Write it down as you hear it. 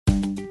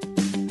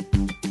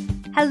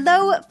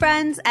Hello,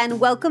 friends, and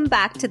welcome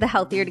back to the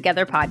Healthier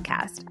Together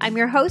podcast. I'm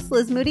your host,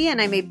 Liz Moody,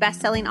 and I'm a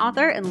best-selling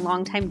author and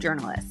longtime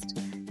journalist.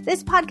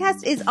 This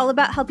podcast is all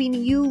about helping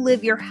you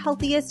live your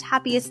healthiest,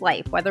 happiest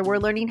life, whether we're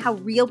learning how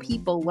real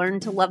people learn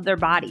to love their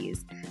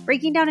bodies,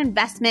 breaking down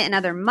investment and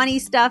other money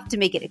stuff to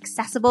make it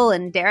accessible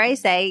and, dare I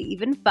say,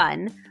 even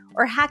fun,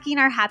 or hacking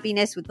our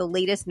happiness with the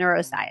latest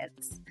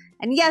neuroscience.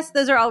 And yes,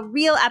 those are all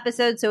real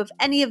episodes, so if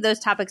any of those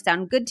topics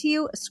sound good to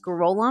you,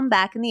 scroll on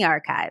back in the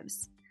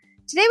archives.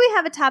 Today we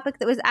have a topic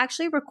that was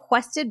actually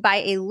requested by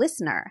a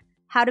listener,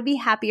 how to be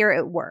happier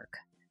at work.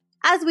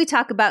 As we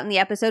talk about in the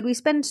episode, we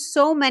spend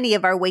so many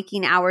of our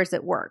waking hours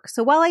at work.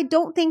 So while I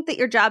don't think that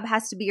your job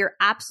has to be your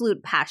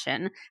absolute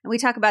passion, and we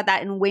talk about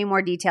that in way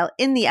more detail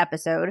in the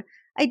episode,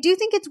 I do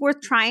think it's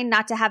worth trying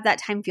not to have that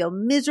time feel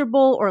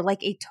miserable or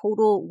like a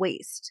total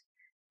waste.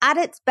 At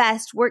its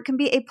best, work can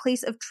be a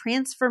place of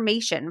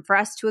transformation for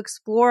us to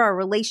explore our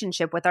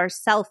relationship with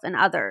ourselves and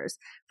others,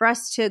 for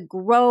us to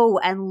grow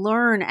and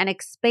learn and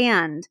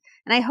expand.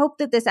 And I hope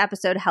that this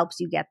episode helps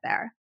you get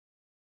there.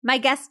 My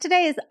guest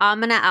today is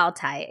Amina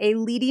Altai, a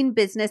leading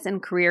business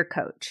and career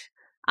coach.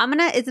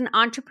 Amina is an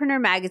Entrepreneur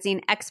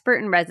Magazine expert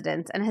in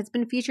residence and has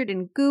been featured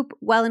in Goop,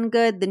 Well and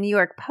Good, The New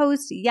York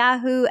Post,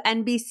 Yahoo,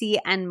 NBC,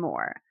 and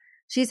more.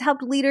 She's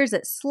helped leaders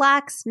at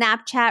Slack,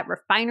 Snapchat,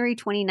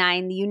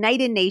 Refinery29, the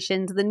United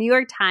Nations, the New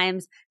York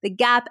Times, The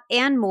Gap,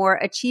 and more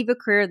achieve a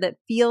career that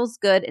feels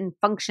good and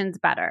functions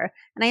better.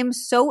 And I am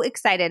so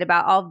excited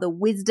about all of the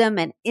wisdom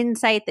and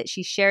insight that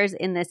she shares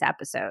in this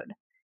episode.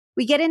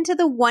 We get into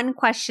the one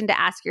question to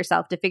ask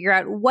yourself to figure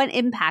out what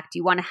impact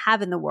you want to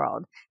have in the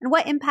world and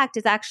what impact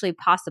is actually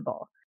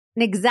possible.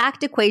 An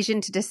exact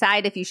equation to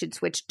decide if you should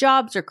switch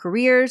jobs or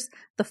careers,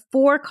 the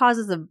 4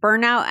 causes of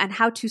burnout and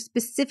how to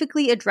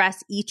specifically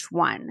address each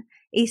one,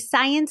 a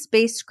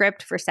science-based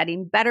script for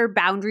setting better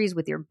boundaries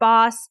with your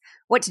boss,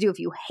 what to do if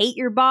you hate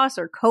your boss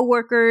or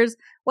coworkers,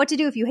 what to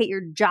do if you hate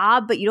your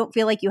job but you don't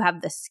feel like you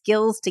have the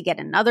skills to get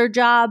another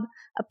job,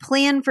 a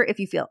plan for if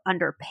you feel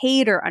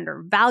underpaid or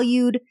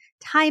undervalued,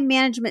 time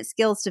management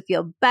skills to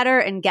feel better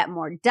and get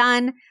more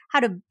done, how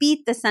to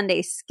beat the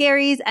Sunday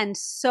scaries, and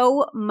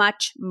so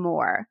much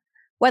more.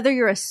 Whether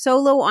you're a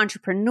solo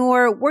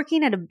entrepreneur,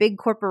 working at a big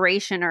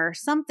corporation, or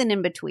something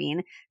in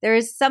between, there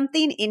is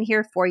something in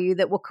here for you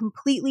that will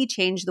completely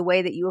change the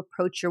way that you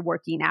approach your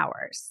working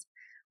hours.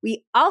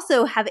 We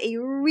also have a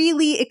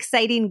really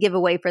exciting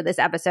giveaway for this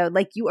episode.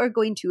 Like, you are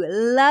going to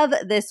love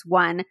this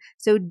one.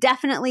 So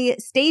definitely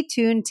stay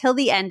tuned till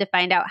the end to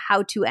find out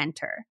how to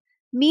enter.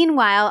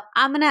 Meanwhile,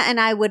 Amina and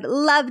I would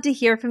love to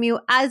hear from you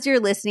as you're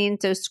listening,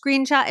 so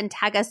screenshot and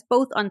tag us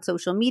both on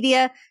social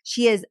media.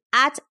 She is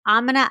at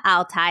Amina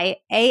Altai,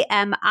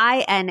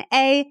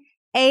 AminaAltai,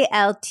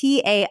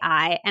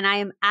 and I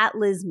am at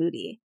Liz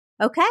Moody.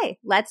 Okay,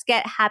 let's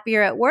get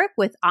happier at work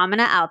with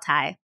Amina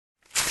Altai.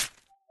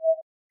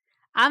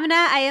 Amina,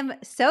 I am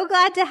so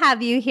glad to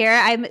have you here.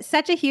 I'm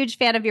such a huge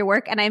fan of your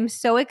work, and I'm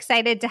so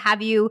excited to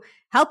have you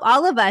help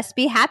all of us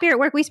be happier at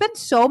work. We spend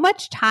so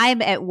much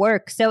time at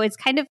work, so it's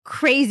kind of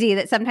crazy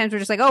that sometimes we're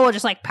just like, oh, we'll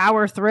just like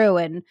power through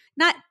and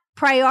not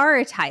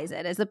prioritize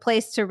it as a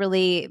place to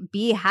really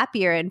be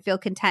happier and feel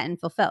content and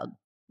fulfilled.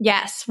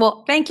 Yes.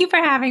 Well, thank you for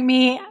having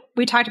me.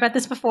 We talked about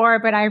this before,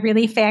 but I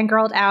really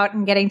fangirled out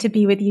and getting to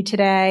be with you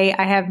today.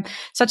 I am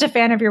such a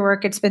fan of your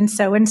work. It's been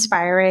so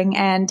inspiring,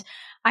 and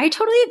I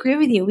totally agree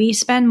with you. We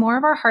spend more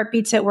of our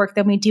heartbeats at work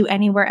than we do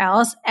anywhere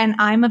else. And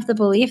I'm of the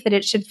belief that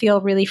it should feel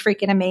really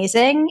freaking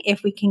amazing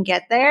if we can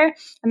get there.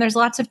 And there's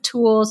lots of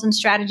tools and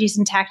strategies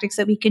and tactics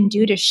that we can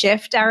do to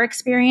shift our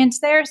experience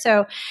there.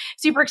 So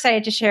super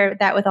excited to share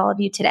that with all of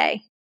you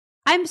today.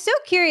 I'm so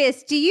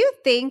curious. Do you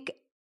think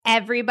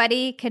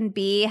everybody can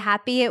be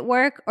happy at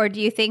work? Or do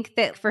you think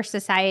that for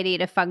society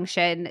to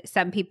function,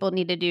 some people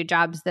need to do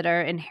jobs that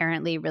are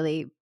inherently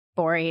really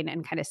boring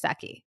and kind of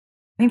sucky?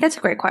 I think that's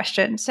a great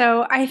question.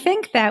 So I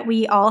think that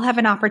we all have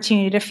an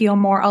opportunity to feel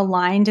more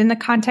aligned in the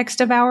context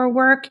of our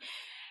work,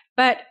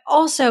 but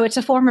also it's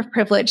a form of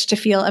privilege to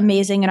feel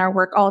amazing in our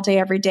work all day,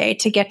 every day,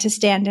 to get to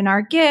stand in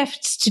our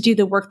gifts, to do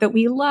the work that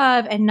we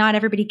love. And not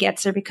everybody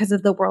gets there because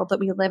of the world that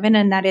we live in.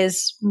 And that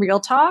is real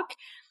talk.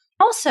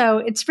 Also,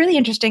 it's really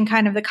interesting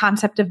kind of the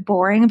concept of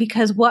boring,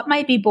 because what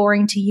might be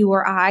boring to you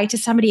or I, to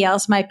somebody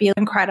else might be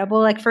incredible.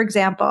 Like, for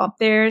example,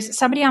 there's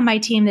somebody on my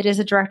team that is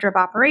a director of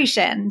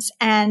operations,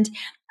 and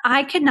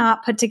I could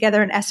not put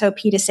together an SOP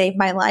to save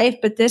my life,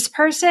 but this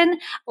person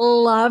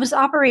loves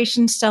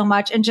operations so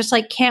much and just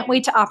like can't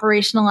wait to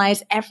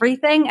operationalize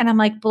everything. And I'm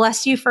like,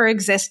 bless you for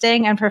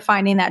existing and for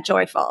finding that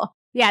joyful.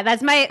 Yeah,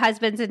 that's my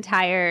husband's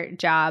entire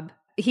job.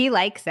 He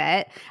likes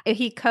it.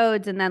 He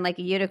codes and then like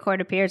a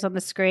unicorn appears on the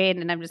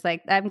screen. And I'm just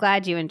like, I'm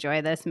glad you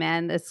enjoy this,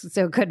 man. This is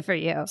so good for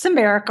you. It's a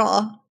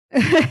miracle.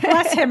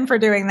 Bless him for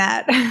doing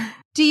that.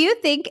 Do you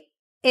think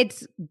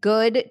it's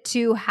good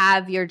to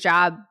have your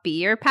job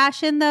be your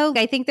passion, though?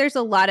 I think there's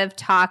a lot of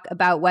talk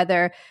about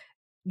whether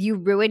you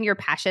ruin your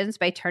passions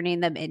by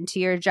turning them into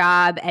your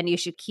job and you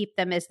should keep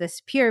them as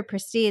this pure,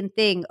 pristine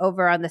thing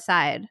over on the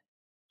side.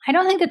 I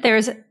don't think that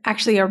there's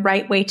actually a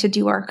right way to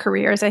do our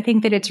careers. I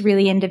think that it's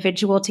really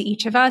individual to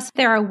each of us.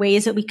 There are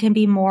ways that we can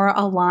be more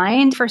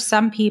aligned. For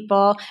some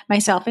people,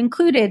 myself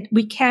included,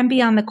 we can be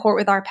on the court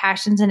with our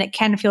passions and it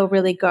can feel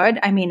really good.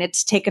 I mean,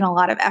 it's taken a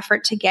lot of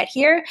effort to get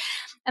here.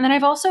 And then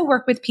I've also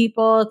worked with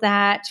people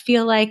that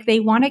feel like they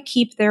want to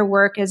keep their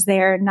work as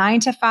their 9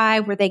 to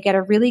 5, where they get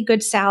a really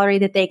good salary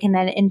that they can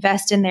then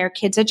invest in their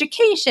kids'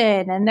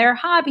 education and their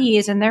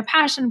hobbies and their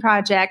passion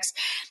projects.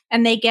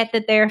 And they get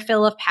that their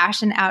fill of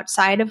passion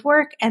outside of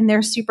work, and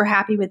they're super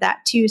happy with that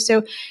too.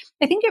 So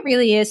I think it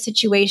really is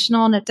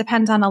situational, and it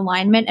depends on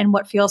alignment and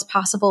what feels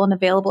possible and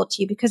available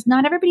to you, because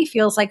not everybody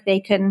feels like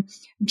they can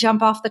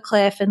jump off the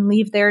cliff and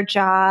leave their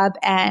job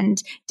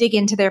and dig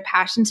into their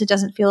passions. It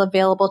doesn't feel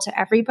available to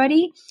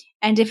everybody.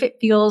 And if it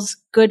feels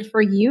good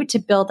for you to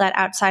build that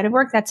outside of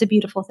work, that's a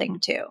beautiful thing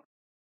too.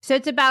 So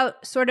it's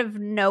about sort of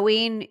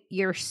knowing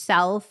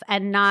yourself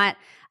and not,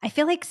 I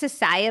feel like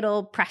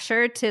societal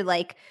pressure to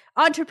like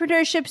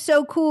entrepreneurship,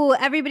 so cool.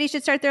 Everybody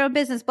should start their own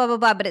business, blah, blah,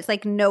 blah. But it's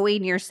like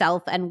knowing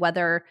yourself and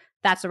whether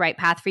that's the right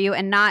path for you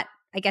and not,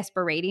 I guess,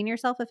 berating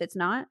yourself if it's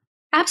not.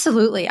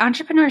 Absolutely.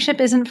 Entrepreneurship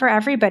isn't for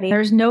everybody.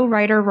 There's no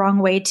right or wrong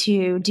way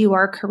to do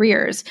our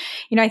careers.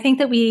 I think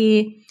that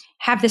we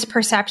have this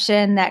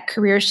perception that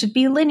careers should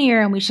be linear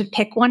and we should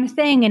pick one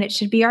thing and it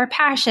should be our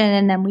passion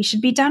and then we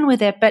should be done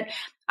with it. But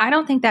I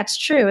don't think that's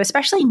true,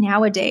 especially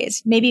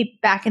nowadays. Maybe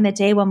back in the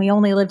day when we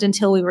only lived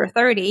until we were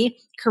 30,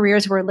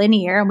 careers were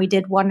linear and we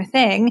did one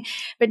thing.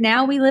 But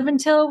now we live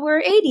until we're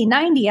 80,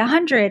 90,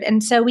 100.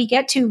 And so we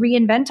get to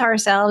reinvent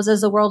ourselves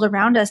as the world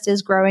around us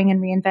is growing and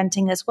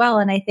reinventing as well.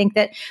 And I think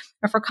that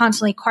if we're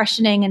constantly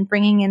questioning and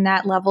bringing in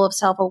that level of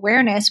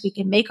self-awareness, we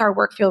can make our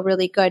work feel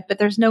really good, but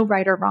there's no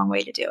right or wrong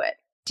way to do it.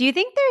 Do you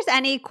think there's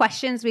any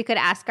questions we could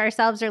ask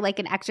ourselves or like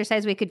an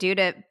exercise we could do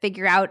to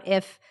figure out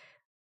if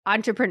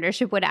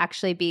entrepreneurship would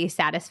actually be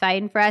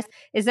satisfying for us?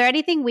 Is there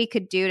anything we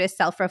could do to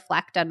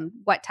self-reflect on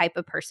what type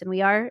of person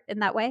we are in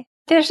that way?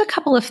 There's a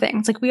couple of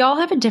things. Like we all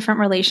have a different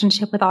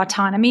relationship with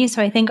autonomy.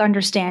 So I think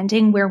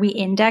understanding where we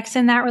index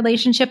in that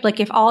relationship, like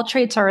if all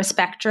traits are a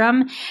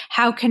spectrum,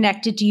 how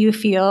connected do you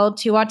feel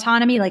to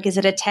autonomy? Like, is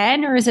it a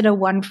 10 or is it a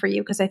 1 for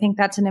you? Because I think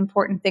that's an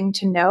important thing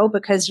to know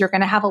because you're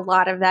going to have a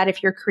lot of that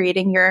if you're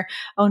creating your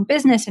own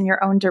business and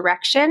your own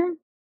direction.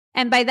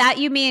 And by that,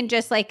 you mean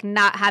just like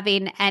not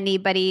having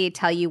anybody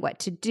tell you what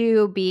to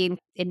do, being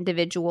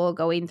individual,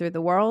 going through the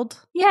world?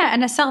 Yeah.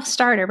 And a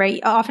self-starter, right?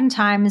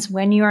 Oftentimes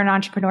when you're an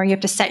entrepreneur, you have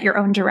to set your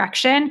own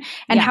direction.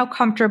 And how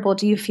comfortable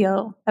do you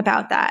feel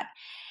about that?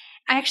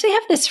 I actually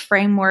have this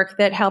framework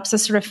that helps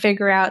us sort of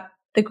figure out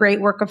the great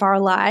work of our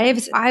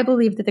lives. I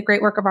believe that the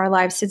great work of our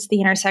lives sits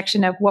the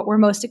intersection of what we're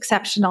most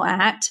exceptional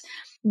at,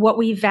 what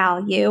we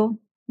value,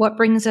 what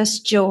brings us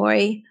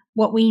joy,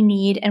 what we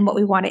need, and what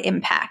we want to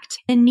impact.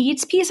 The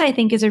needs piece, I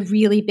think, is a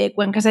really big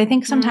one because I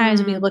think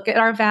sometimes we look at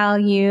our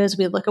values,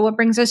 we look at what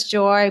brings us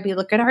joy, we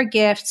look at our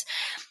gifts,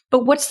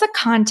 but what's the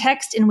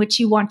context in which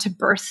you want to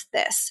birth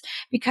this?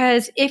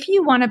 Because if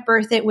you want to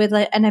birth it with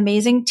an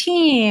amazing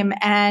team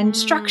and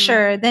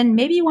structure, then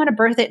maybe you want to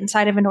birth it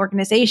inside of an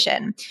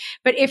organization.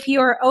 But if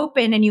you're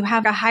open and you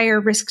have a higher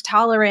risk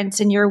tolerance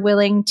and you're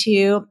willing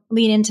to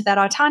lean into that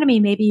autonomy,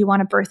 maybe you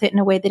want to birth it in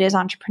a way that is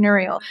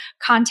entrepreneurial.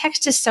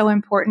 Context is so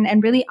important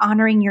and really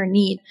honoring your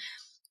need.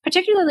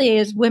 Particularly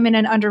as women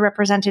and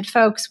underrepresented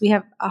folks, we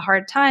have a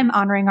hard time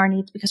honoring our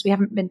needs because we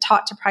haven't been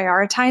taught to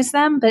prioritize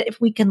them. But if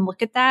we can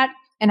look at that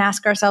and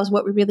ask ourselves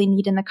what we really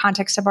need in the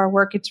context of our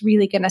work, it's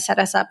really going to set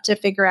us up to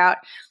figure out,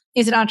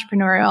 is it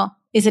entrepreneurial?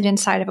 Is it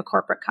inside of a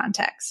corporate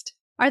context?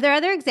 Are there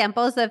other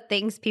examples of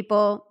things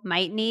people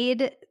might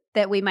need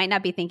that we might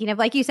not be thinking of?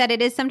 Like you said,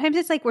 sometimes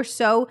it's like we're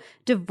so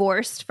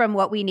divorced from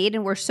what we need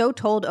and we're so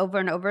told over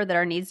and over that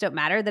our needs don't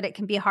matter that it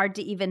can be hard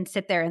to even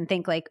sit there and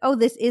think like, oh,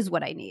 this is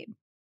what I need.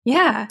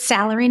 Yeah.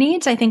 Salary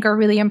needs, I think, are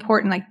really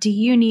important. Like, do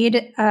you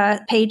need a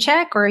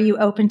paycheck or are you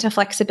open to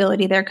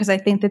flexibility there? Because I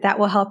think that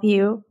will help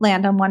you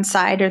land on one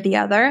side or the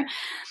other.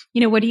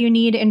 What do you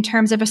need in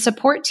terms of a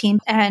support team?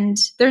 And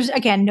there's,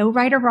 again, no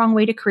right or wrong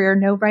way to career,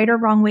 no right or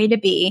wrong way to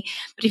be.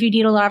 But if you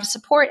need a lot of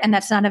support and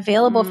that's not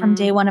available from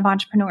day one of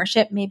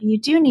entrepreneurship, maybe you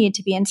do need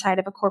to be inside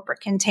of a corporate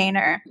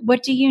container.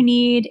 What do you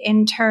need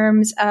in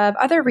terms of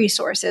other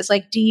resources?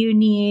 Like, do you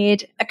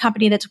need a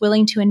company that's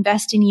willing to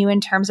invest in you in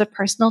terms of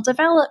personal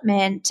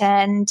development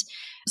and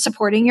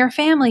supporting your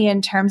family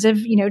in terms of,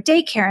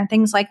 daycare and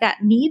things like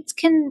that? Needs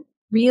can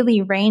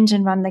really range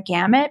and run the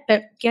gamut,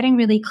 but getting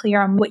really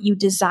clear on what you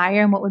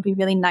desire and what would be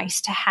really nice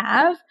to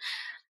have.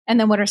 And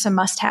then what are some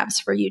must-haves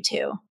for you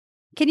too?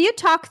 Can you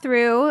talk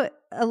through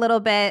a little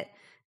bit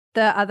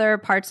the other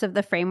parts of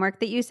the framework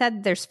that you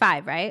said? There's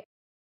 5, right?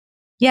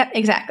 Yep,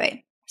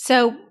 exactly.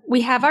 So we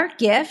have our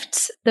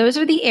gifts. Those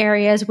are the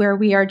areas where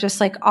we are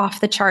just like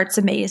off the charts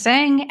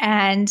amazing.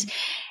 And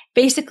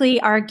basically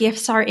our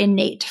gifts are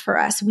innate for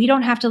us. We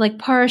don't have to like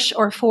push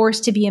or force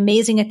to be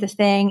amazing at the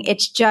thing.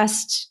 It's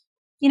just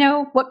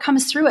what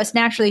comes through us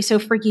naturally. So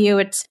for you,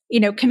 it's,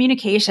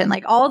 communication,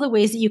 like all the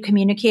ways that you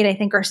communicate, I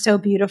think are so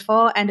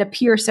beautiful and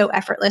appear so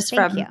effortless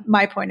from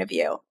my point of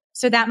view.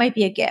 So that might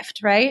be a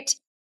gift, right?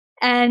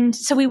 And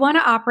so we want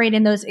to operate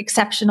in those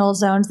exceptional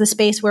zones, the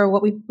space where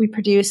what we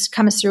produce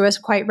comes through us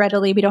quite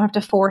readily. We don't have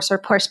to force or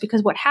push,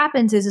 because what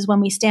happens is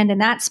when we stand in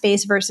that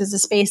space versus a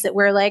space that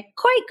we're like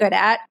quite good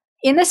at,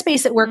 in the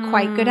space that we're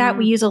quite good at,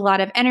 we use a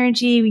lot of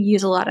energy, we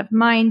use a lot of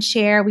mind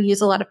share, we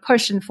use a lot of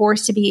push and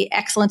force to be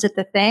excellent at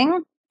the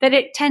thing, that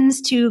it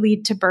tends to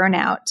lead to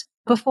burnout.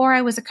 Before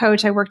I was a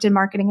coach, I worked in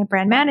marketing and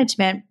brand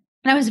management.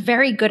 And I was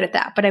very good at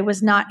that, but I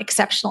was not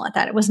exceptional at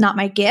that. It was not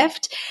my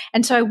gift.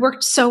 And so I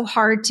worked so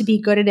hard to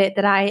be good at it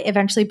that I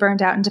eventually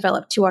burned out and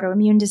developed 2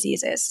 autoimmune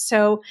diseases.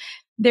 So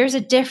there's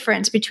a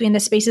difference between the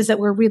spaces that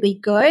we're really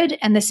good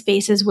and the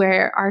spaces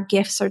where our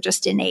gifts are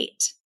just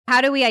innate.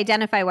 How do we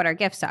identify what our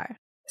gifts are?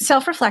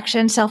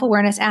 Self-reflection,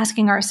 self-awareness,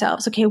 asking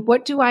ourselves, okay,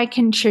 what do I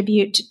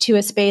contribute to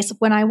a space?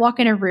 When I walk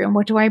in a room,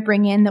 what do I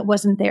bring in that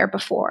wasn't there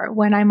before?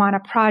 When I'm on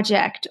a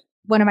project,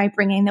 what am I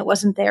bringing that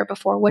wasn't there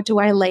before? What do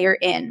I layer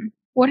in?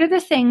 What are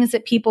the things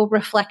that people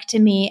reflect to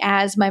me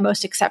as my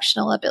most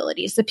exceptional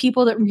abilities? The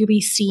people that really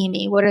see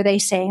me, what are they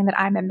saying that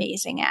I'm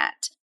amazing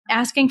at?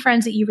 Asking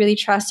friends that you really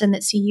trust and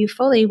that see you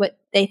fully what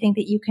they think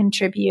that you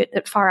contribute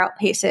that far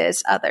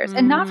outpaces others.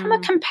 And not from a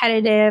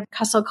competitive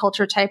hustle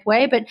culture type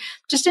way, but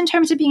just in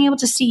terms of being able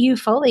to see you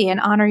fully and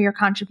honor your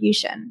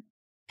contribution.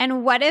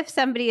 And what if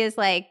somebody is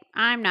like,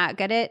 I'm not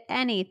good at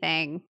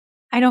anything?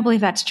 I don't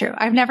believe that's true.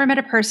 I've never met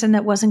a person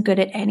that wasn't good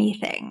at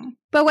anything.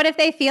 But what if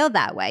they feel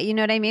that way? You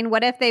know what I mean?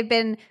 What if they've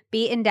been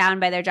beaten down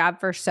by their job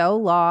for so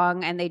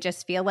long and they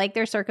just feel like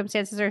their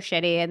circumstances are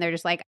shitty and they're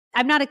just like,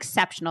 I'm not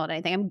exceptional at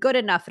anything. I'm good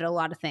enough at a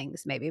lot of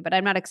things maybe, but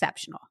I'm not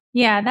exceptional.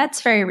 Yeah,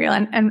 that's very real.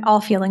 And all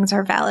feelings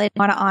are valid. I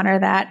want to honor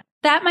that.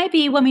 That might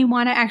be when we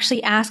want to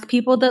actually ask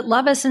people that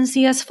love us and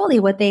see us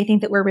fully what they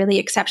think that we're really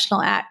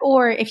exceptional at.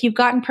 Or if you've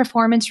gotten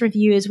performance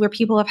reviews where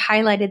people have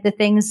highlighted the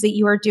things that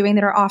you are doing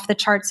that are off the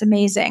charts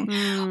amazing.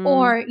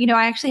 Or,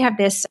 I actually have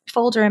this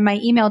folder in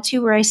my email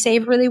too where I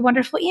save really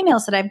wonderful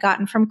emails that I've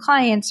gotten from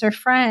clients or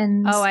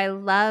friends. Oh, I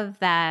love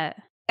that.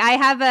 I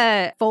have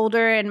a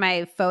folder in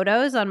my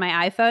photos on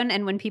my iPhone,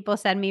 and when people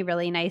send me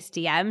really nice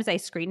DMs, I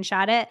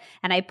screenshot it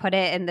and I put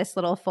it in this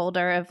little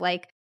folder of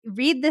like,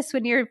 read this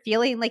when you're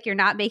feeling like you're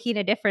not making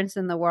a difference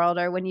in the world,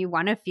 or when you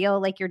want to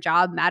feel like your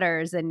job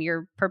matters and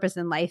your purpose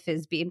in life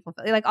is being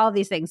fulfilled, like all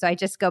these things. So I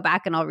just go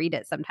back and I'll read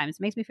it sometimes.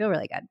 It makes me feel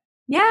really good.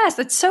 Yes,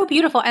 it's so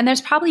beautiful. And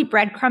there's probably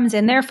breadcrumbs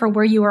in there for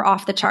where you are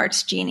off the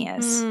charts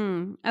genius.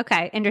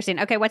 Okay, interesting.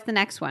 Okay, what's the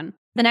next one?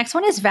 The next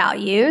one is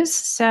values.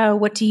 So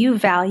what do you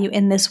value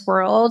in this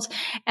world?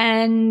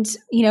 And,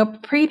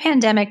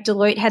 pre-pandemic,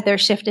 Deloitte had their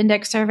Shift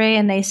Index survey,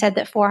 and they said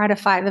that 4 out of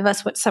 5 of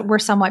us were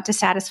somewhat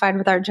dissatisfied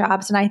with our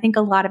jobs. And I think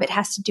a lot of it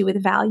has to do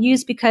with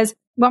values, because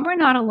when we're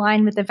not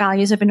aligned with the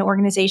values of an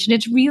organization,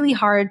 it's really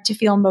hard to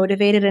feel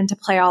motivated and to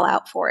play all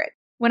out for it.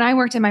 When I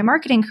worked in my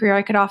marketing career,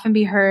 I could often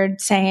be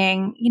heard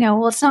saying,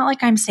 well, it's not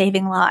like I'm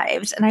saving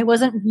lives. And I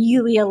wasn't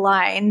really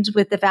aligned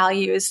with the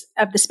values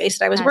of the space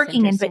that I was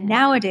working in. But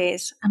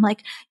nowadays, I'm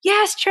like,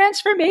 yes,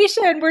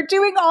 transformation. We're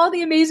doing all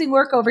the amazing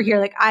work over here.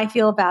 Like, I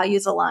feel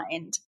values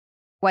aligned.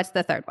 What's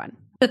the third one?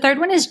 The third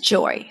one is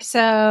joy.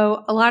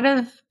 So a lot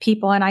of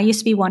people, and I used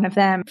to be one of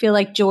them, feel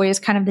like joy is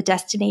kind of the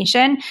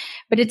destination,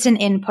 but it's an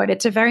input.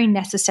 It's a very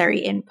necessary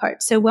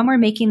input. So when we're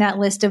making that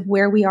list of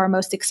where we are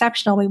most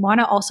exceptional, we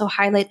want to also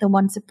highlight the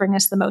ones that bring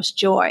us the most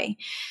joy.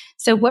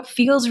 So what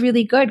feels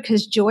really good,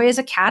 because joy is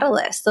a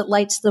catalyst that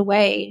lights the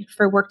way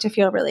for work to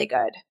feel really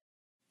good.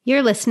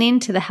 You're listening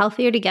to the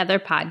Healthier Together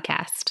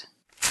podcast.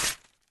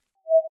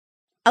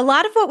 A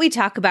lot of what we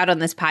talk about on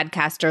this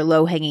podcast are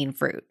low-hanging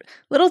fruit.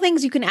 Little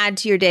things you can add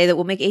to your day that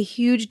will make a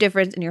huge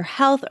difference in your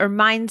health or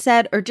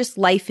mindset or just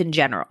life in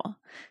general.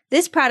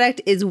 This product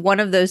is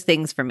one of those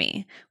things for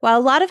me. While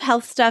a lot of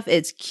health stuff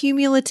is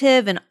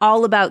cumulative and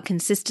all about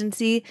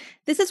consistency,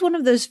 this is one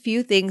of those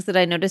few things that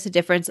I notice a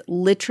difference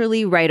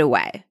literally right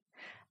away.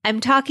 I'm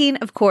talking,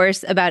 of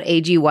course, about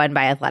AG1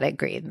 by Athletic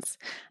Greens.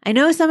 I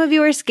know some of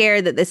you are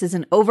scared that this is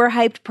an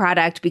overhyped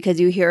product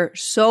because you hear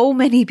so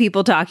many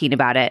people talking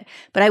about it,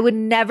 but I would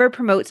never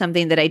promote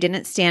something that I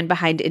didn't stand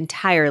behind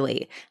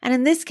entirely. And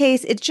in this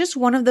case, it's just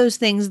one of those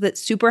things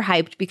that's super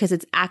hyped because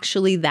it's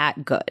actually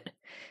that good.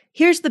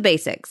 Here's the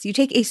basics. You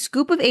take a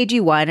scoop of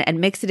AG1 and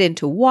mix it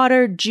into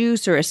water,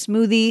 juice, or a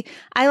smoothie.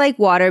 I like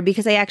water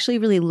because I actually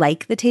really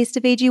like the taste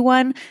of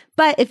AG1.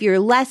 But if you're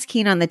less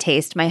keen on the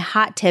taste, my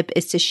hot tip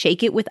is to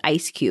shake it with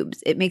ice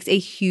cubes. It makes a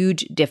huge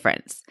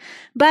difference.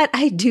 But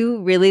I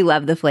do really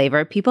love the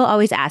flavor. People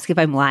always ask if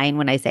I'm lying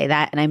when I say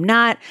that, and I'm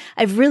not.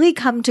 I've really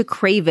come to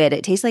crave it.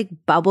 It tastes like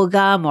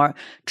bubblegum or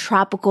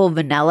tropical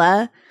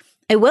vanilla.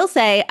 I will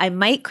say I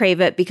might crave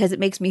it because it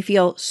makes me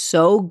feel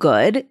so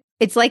good.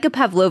 It's like a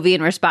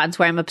Pavlovian response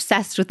where I'm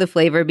obsessed with the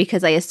flavor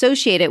because I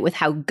associate it with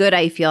how good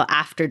I feel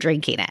after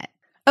drinking it.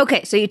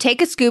 Okay, so you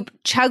take a scoop,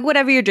 chug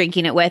whatever you're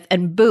drinking it with,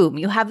 and boom,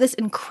 you have this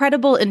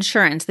incredible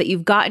insurance that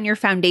you've gotten your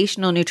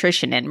foundational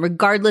nutrition in,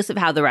 regardless of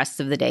how the rest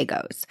of the day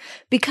goes.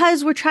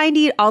 Because we're trying to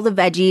eat all the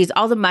veggies,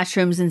 all the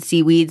mushrooms and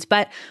seaweeds,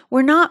 but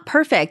we're not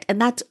perfect, and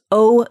that's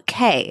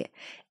okay.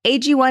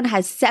 AG1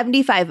 has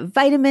 75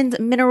 vitamins,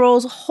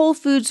 minerals, whole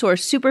food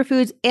source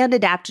superfoods, and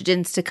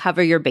adaptogens to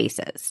cover your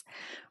bases.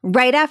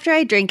 Right after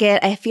I drink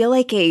it, I feel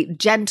like a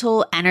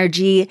gentle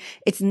energy.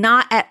 It's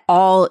not at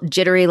all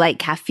jittery like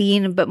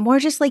caffeine, but more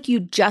just like you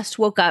just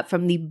woke up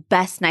from the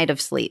best night of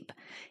sleep.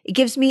 It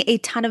gives me a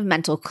ton of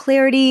mental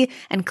clarity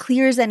and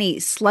clears any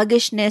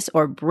sluggishness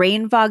or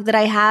brain fog that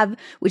I have,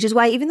 which is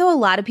why even though a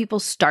lot of people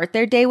start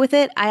their day with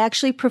it, I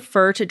actually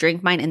prefer to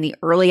drink mine in the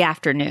early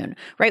afternoon,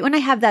 right when I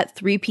have that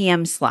 3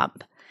 p.m.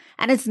 slump.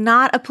 And it's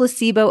not a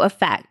placebo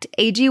effect.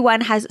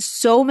 AG1 has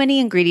so many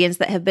ingredients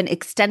that have been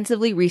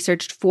extensively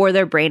researched for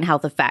their brain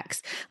health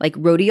effects, like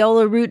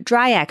rhodiola root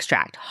dry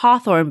extract,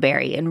 hawthorn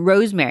berry, and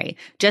rosemary,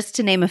 just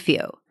to name a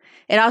few.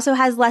 It also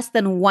has less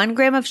than 1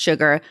 gram of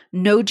sugar,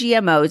 no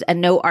GMOs, and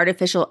no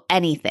artificial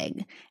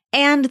anything.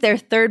 And they're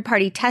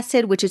third-party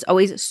tested, which is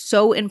always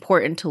so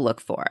important to look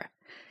for.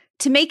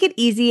 To make it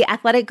easy,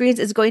 Athletic Greens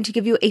is going to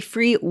give you a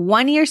free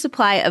 1-year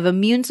supply of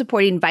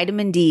immune-supporting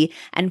vitamin D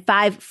and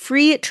 5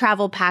 free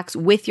travel packs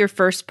with your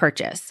first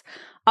purchase.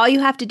 All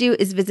you have to do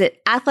is visit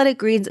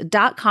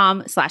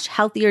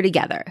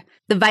athleticgreens.com/healthiertogether.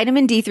 The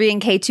vitamin D3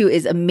 and K2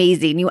 is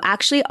amazing. You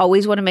actually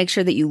always want to make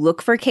sure that you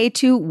look for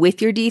K2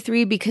 with your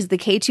D3 because the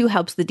K2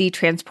 helps the D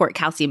transport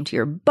calcium to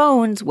your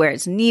bones where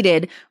it's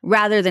needed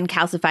rather than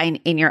calcifying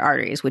in your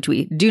arteries, which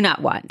we do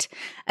not want.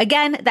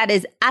 Again, that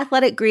is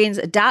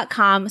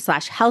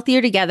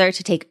athleticgreens.com/healthiertogether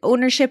to take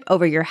ownership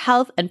over your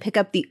health and pick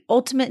up the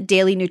ultimate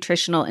daily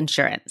nutritional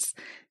insurance.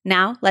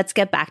 Now, let's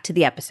get back to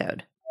the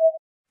episode.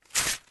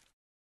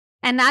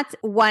 And that's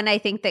one I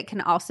think that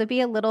can also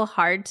be a little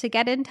hard to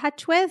get in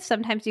touch with.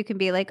 Sometimes you can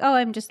be like, oh,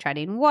 I'm just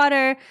treading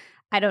water.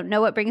 I don't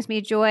know what brings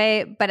me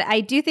joy. But I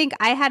do think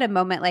I had a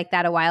moment like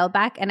that a while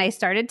back, and I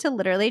started to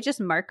literally just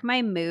mark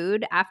my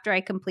mood after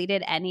I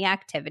completed any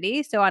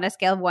activity. So on a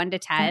scale of 1 to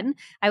 10,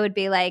 I would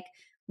be like,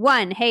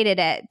 1, hated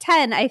it.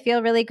 10, I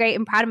feel really great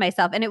and proud of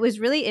myself. And it was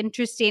really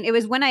interesting. It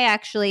was when I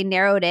actually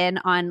narrowed in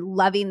on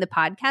loving the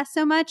podcast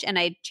so much, and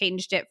I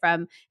changed it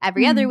from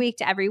every other week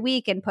to every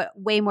week and put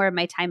way more of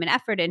my time and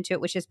effort into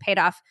it, which has paid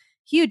off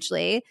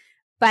hugely.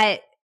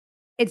 But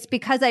it's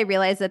because I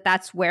realized that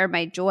that's where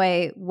my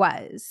joy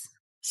was.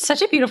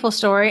 Such a beautiful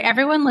story.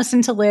 Everyone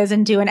listen to Liz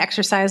and do an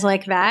exercise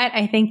like that.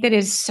 I think that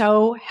is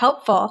so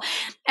helpful.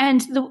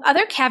 And the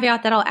other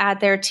caveat that I'll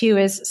add there too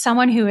is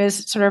someone who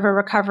is sort of a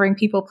recovering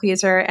people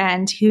pleaser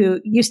and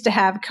who used to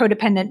have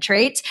codependent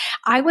traits.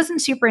 I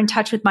wasn't super in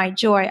touch with my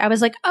joy. I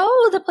was like,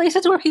 oh, the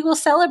places where people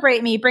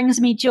celebrate me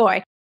brings me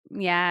joy.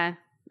 Yeah.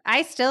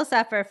 I still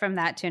suffer from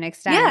that to an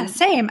extent. Yeah,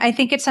 same. I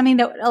think it's something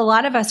that a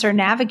lot of us are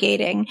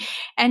navigating.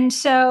 And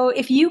so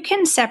if you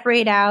can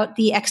separate out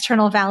the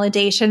external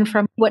validation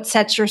from what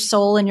sets your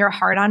soul and your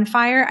heart on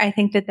fire, I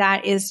think that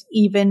that is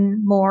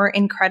even more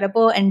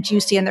incredible and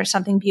juicy, and there's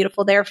something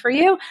beautiful there for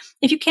you.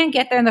 If you can't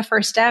get there in the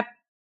first step,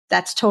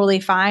 that's totally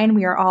fine.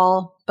 We are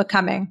all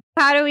becoming.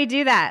 How do we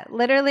do that?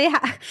 Literally,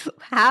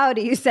 how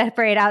do you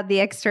separate out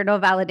the external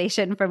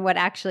validation from what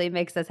actually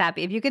makes us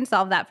happy? If you can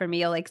solve that for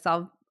me, you'll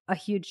solve a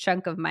huge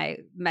chunk of my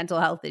mental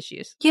health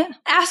issues. Yeah.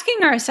 Asking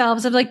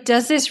ourselves of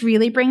does this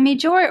really bring me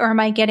joy, or am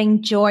I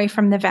getting joy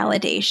from the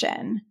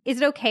validation? Is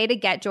it okay to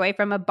get joy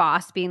from a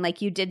boss being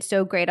like, you did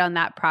so great on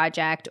that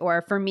project?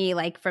 Or for me,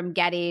 from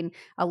getting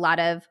a lot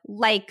of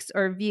likes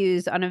or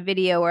views on a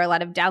video or a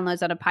lot of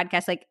downloads on a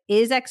podcast?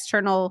 Is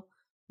external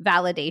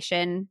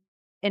validation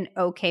an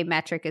okay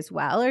metric as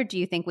well? Or do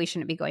you think we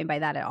shouldn't be going by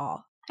that at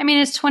all? I mean,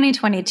 it's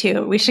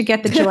 2022. We should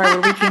get the joy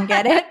where we can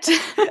get it.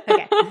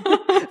 Okay.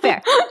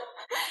 Fair.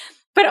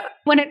 But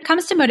when it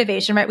comes to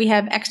motivation, right, we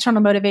have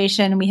external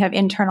motivation, we have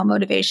internal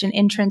motivation,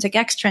 intrinsic,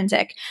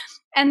 extrinsic.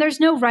 And there's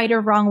no right or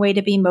wrong way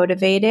to be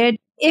motivated.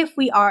 If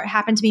we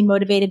happen to be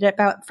motivated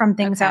from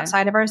things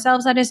outside of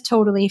ourselves, that is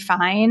totally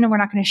fine. We're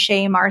not going to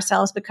shame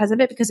ourselves because of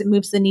it, because it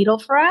moves the needle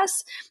for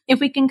us. If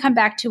we can come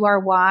back to our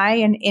why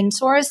and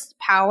in-source,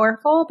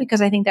 powerful,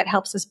 because I think that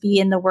helps us be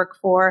in the work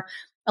for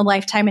a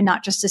lifetime and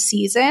not just a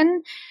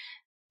season.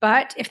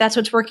 But if that's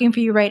what's working for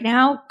you right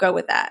now, go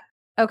with that.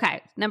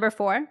 Okay. Number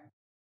 4.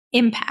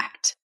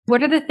 Impact.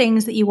 What are the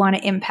things that you want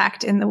to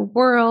impact in the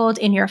world,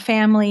 in your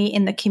family,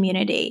 in the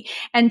community?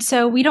 And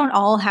so we don't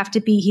all have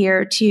to be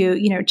here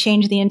to,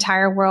 change the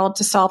entire world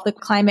to solve the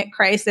climate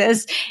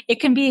crisis. It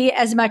can be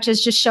as much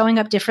as just showing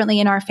up differently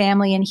in our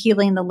family and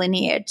healing the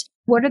lineage.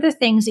 What are the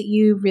things that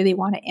you really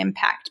want to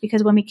impact?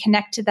 Because when we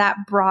connect to that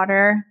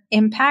broader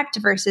impact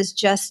versus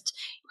just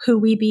who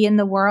we be in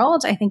the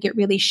world, I think it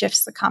really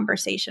shifts the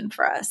conversation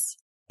for us.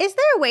 Is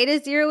there a way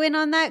to zero in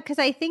on that? Because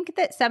I think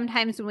that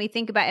sometimes when we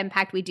think about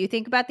impact, we do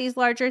think about these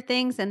larger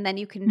things, and then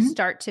you can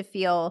start to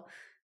feel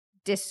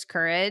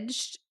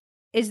discouraged.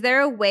 Is there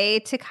a way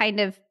to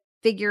kind of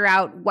figure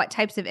out what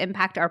types of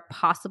impact are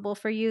possible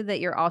for you that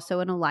you're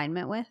also in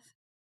alignment with?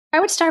 I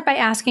would start by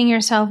asking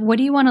yourself, what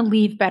do you want to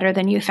leave better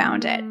than you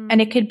found it? And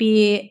it could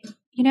be,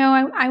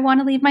 I want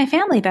to leave my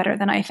family better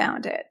than I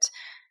found it.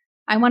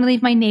 I want to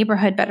leave my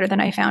neighborhood better than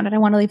I found it. I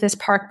want to leave this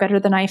park better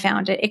than I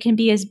found it. It can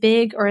be as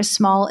big or as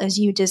small as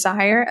you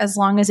desire, as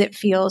long as it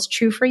feels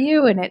true for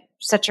you and it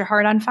sets your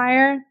heart on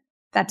fire.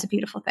 That's a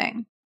beautiful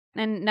thing.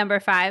 And number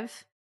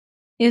 5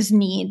 is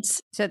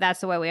needs. So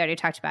that's the way we already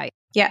talked about.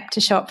 Yeah,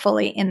 to show up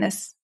fully in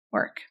this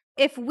work.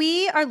 If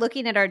we are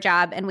looking at our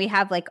job and we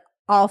have like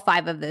all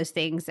 5 of those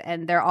things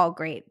and they're all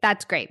great,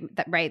 that's great,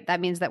 right? That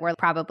means that we're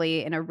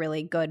probably in a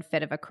really good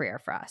fit of a career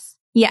for us.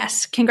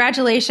 Yes.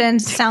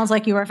 Congratulations. Sounds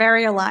like you are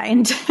very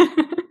aligned.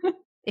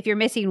 If you're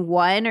missing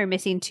 1 or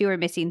missing 2 or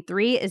missing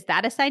 3, is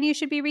that a sign you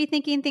should be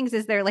rethinking things?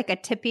 Is there like a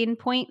tipping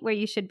point where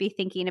you should be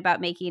thinking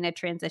about making a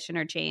transition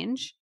or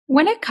change?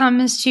 When it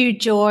comes to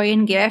joy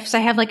and gifts, I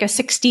have like a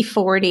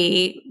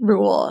 60-40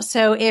 rule.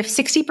 So if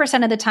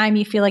 60% of the time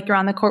you feel like you're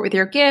on the court with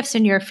your gifts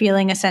and you're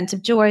feeling a sense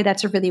of joy,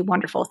 that's a really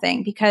wonderful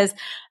thing, because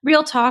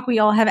real talk, we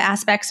all have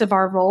aspects of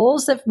our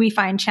roles that we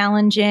find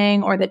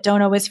challenging or that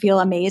don't always feel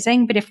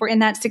amazing. But if we're in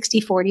that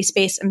 60-40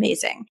 space,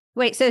 amazing.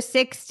 Wait, so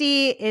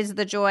 60 is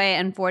the joy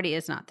and 40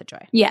 is not the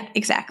joy. Yeah,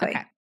 exactly.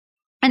 Okay.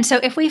 And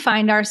so if we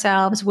find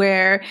ourselves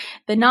where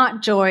the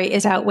not joy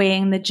is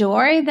outweighing the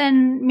joy,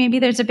 then maybe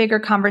there's a bigger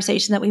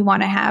conversation that we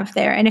want to have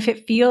there. And if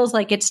it feels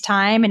like it's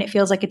time and it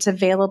feels like it's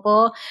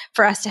available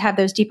for us to have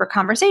those deeper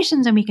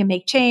conversations and we can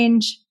make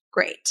change,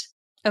 great.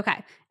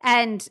 Okay.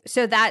 And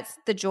so that's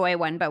the joy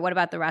one, but what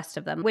about the rest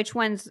of them? Which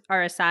ones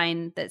are a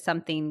sign that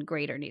something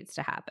greater needs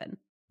to happen?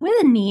 With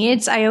the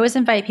needs, I always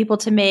invite people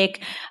to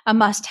make a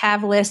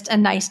must-have list, a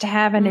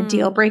nice-to-have, and a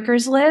deal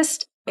breakers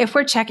list. If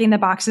we're checking the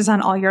boxes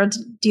on all your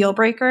deal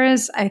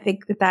breakers, I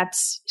think that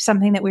that's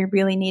something that we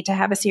really need to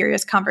have a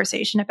serious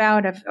conversation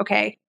about of,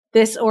 okay,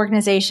 this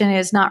organization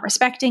is not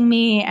respecting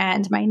me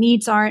and my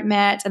needs aren't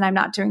met and I'm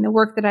not doing the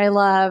work that I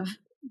love,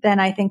 then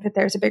I think that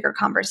there's a bigger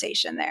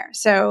conversation there.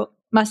 So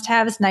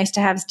must-haves,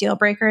 nice-to-haves, deal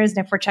breakers.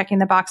 And if we're checking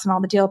the box on all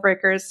the deal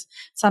breakers,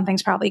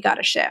 something's probably got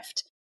to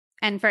shift.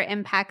 And for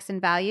impacts and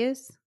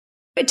values?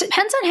 It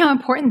depends on how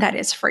important that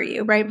is for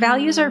you, right?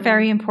 Values are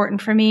very important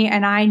for me,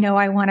 and I know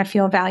I want to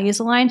feel values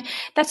aligned.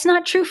 That's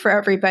not true for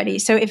everybody.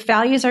 So if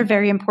values are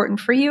very important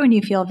for you and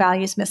you feel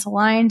values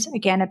misaligned,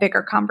 again, a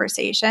bigger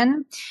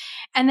conversation.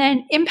 And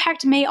then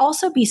impact may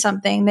also be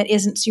something that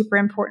isn't super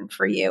important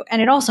for you,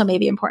 and it also may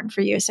be important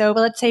for you. So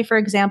let's say, for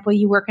example,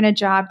 you work in a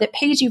job that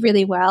pays you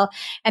really well,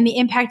 and the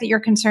impact that you're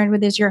concerned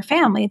with is your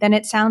family. Then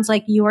it sounds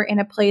like you are in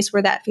a place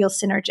where that feels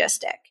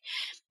synergistic.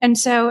 And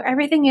so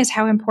everything is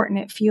how important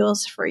it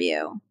feels for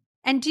you.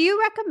 And do you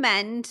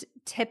recommend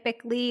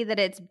typically that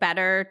it's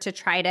better to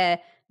try to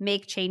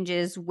make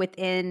changes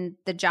within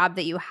the job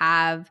that you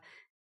have,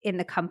 in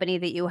the company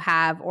that you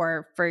have,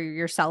 or for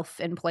your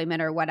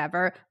self-employment or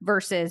whatever,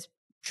 versus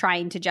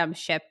trying to jump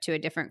ship to a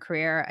different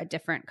career, a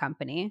different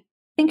company?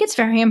 I think it's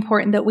very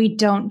important that we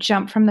don't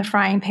jump from the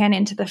frying pan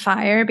into the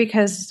fire,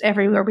 because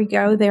everywhere we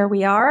go, there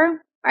we are.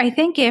 I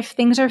think if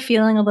things are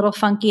feeling a little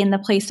funky in the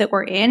place that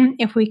we're in,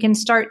 if we can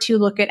start to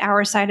look at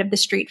our side of the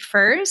street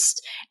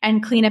first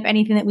and clean up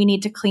anything that we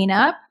need to clean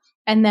up,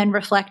 and then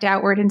reflect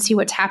outward and see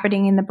what's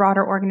happening in the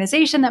broader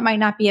organization that might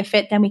not be a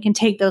fit, then we can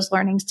take those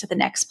learnings to the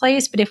next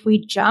place. But if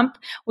we jump,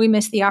 we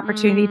miss the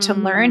opportunity to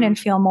learn and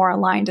feel more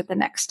aligned at the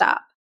next stop.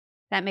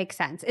 That makes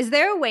sense. Is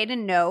there a way to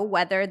know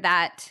whether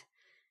that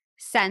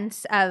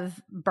sense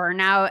of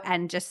burnout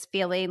and just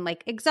feeling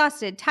like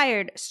exhausted,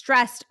 tired,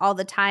 stressed all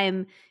the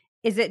time,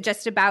 is it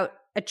just about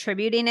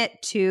attributing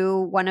it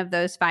to one of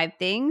those 5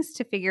 things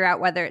to figure out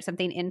whether it's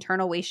something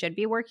internal we should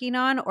be working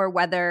on, or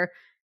whether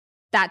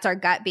that's our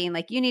gut being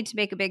like, you need to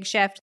make a big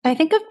shift? I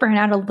think of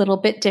burnout a little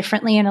bit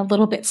differently and a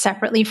little bit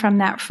separately from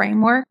that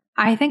framework.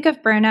 I think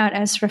of burnout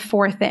as for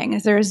 4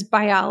 things. There's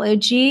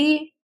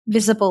biology,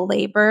 visible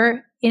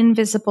labor,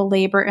 invisible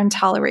labor, and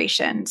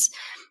tolerations.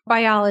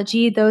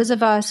 Biology, those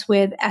of us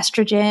with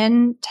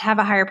estrogen have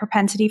a higher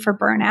propensity for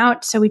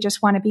burnout. So we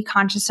just want to be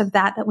conscious of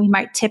that we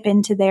might tip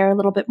into there a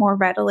little bit more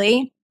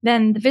readily.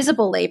 Then the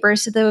visible labor.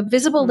 So the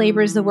visible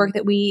labor is the work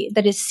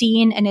that is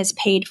seen and is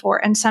paid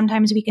for. And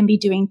sometimes we can be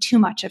doing too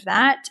much of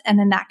that. And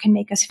then that can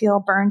make us feel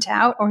burnt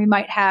out, or we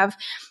might have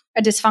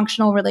a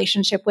dysfunctional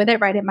relationship with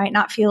it, right? It might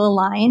not feel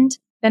aligned.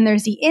 Then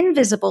there's the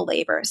invisible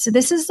labor. So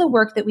this is the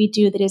work that we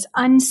do that is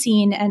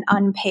unseen and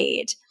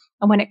unpaid.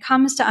 And when it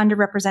comes to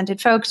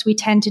underrepresented folks, we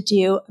tend to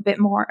do a bit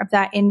more of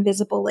that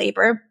invisible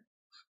labor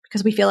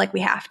because we feel like we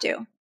have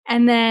to.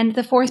 And then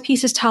the 4th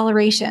piece is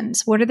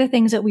tolerations. What are the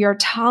things that we are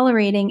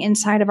tolerating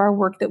inside of our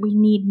work that we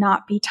need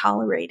not be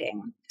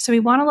tolerating? So we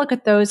want to look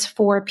at those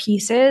 4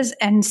 pieces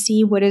and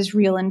see what is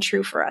real and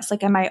true for us.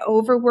 Like, am I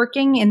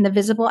overworking in the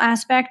visible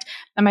aspect?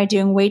 Am I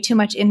doing way too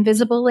much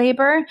invisible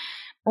labor?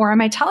 Or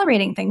am I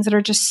tolerating things that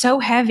are just so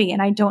heavy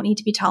and I don't need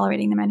to be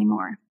tolerating them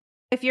anymore?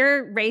 If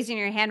you're raising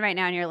your hand right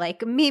now and you're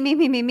like,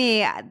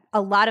 me,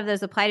 a lot of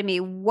those apply to me,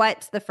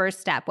 what's the first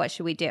step? What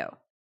should we do?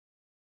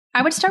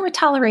 I would start with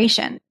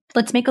toleration.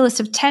 Let's make a list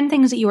of 10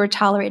 things that you are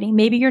tolerating.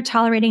 Maybe you're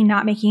tolerating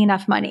not making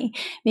enough money.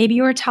 Maybe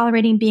you are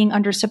tolerating being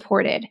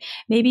undersupported.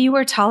 Maybe you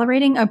are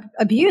tolerating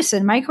abuse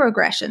and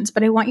microaggressions,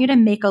 but I want you to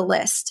make a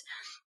list.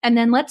 And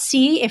then let's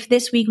see if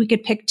this week we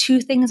could pick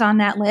 2 things on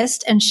that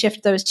list and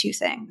shift those 2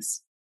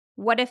 things.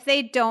 What if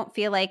they don't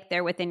feel like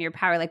they're within your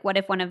power? Like, what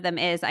if one of them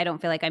is, I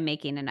don't feel like I'm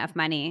making enough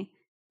money,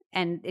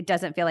 and it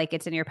doesn't feel like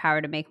it's in your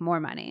power to make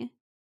more money?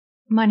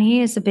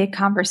 Money is a big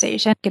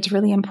conversation. It's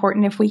really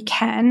important if we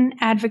can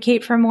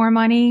advocate for more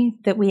money,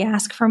 that we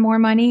ask for more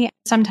money.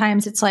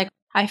 Sometimes it's like,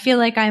 I feel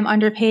like I'm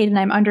underpaid and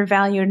I'm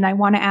undervalued and I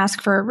want to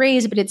ask for a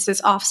raise, but it's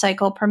this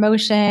off-cycle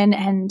promotion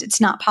and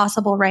it's not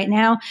possible right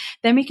now.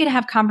 Then we could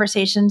have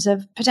conversations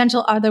of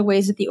potential other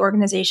ways that the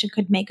organization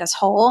could make us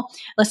whole.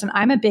 Listen,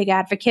 I'm a big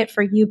advocate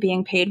for you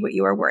being paid what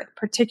you are worth,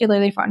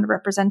 particularly for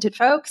underrepresented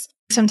folks.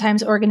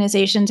 Sometimes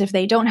organizations, if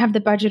they don't have the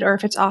budget or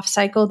if it's off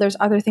cycle, there's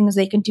other things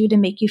they can do to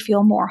make you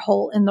feel more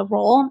whole in the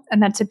role.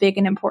 And that's a big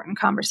and important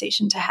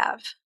conversation to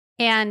have.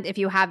 And if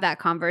you have that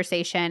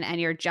conversation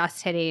and you're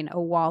just hitting a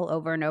wall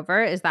over and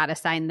over, is that a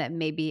sign that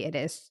maybe it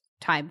is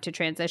time to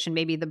transition?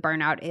 Maybe the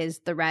burnout is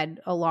the red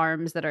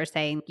alarms that are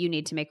saying you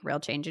need to make real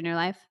change in your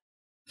life?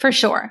 For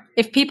sure.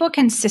 If people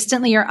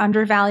consistently are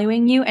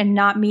undervaluing you and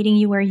not meeting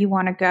you where you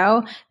want to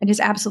go, it is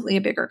absolutely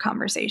a bigger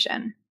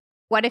conversation.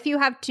 What if you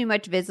have too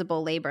much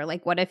visible labor?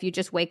 Like, what if you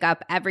just wake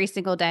up every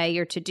single day,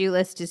 your to-do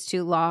list is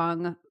too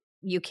long,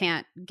 you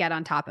can't get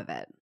on top of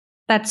it?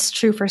 That's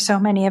true for so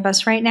many of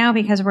us right now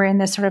because we're in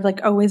this sort of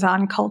like always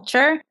on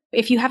culture.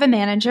 If you have a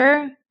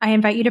manager, I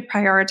invite you to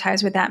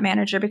prioritize with that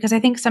manager because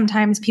I think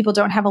sometimes people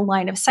don't have a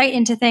line of sight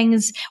into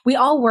things. We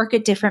all work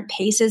at different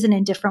paces and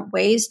in different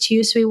ways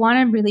too. So we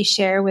want to really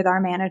share with our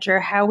manager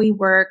how we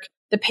work,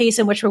 the pace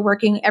in which we're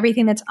working,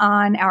 everything that's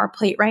on our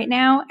plate right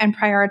now, and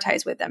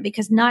prioritize with them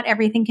because not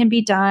everything can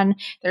be done.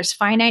 There's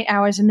finite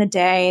hours in the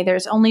day.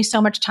 There's only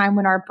so much time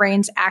when our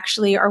brains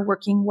actually are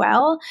working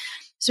well.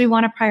 So we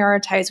want to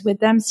prioritize with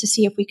them to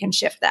see if we can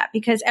shift that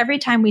because every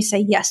time we say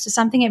yes to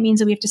something, it means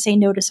that we have to say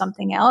no to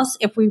something else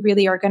if we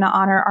really are going to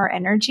honor our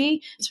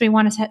energy. So we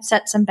want to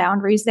set some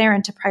boundaries there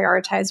and to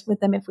prioritize with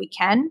them if we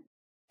can.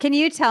 Can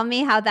you tell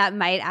me how that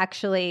might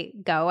actually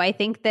go? I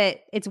think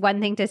that it's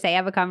one thing to say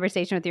have a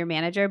conversation with your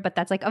manager, but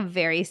that's like a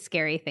very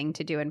scary thing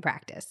to do in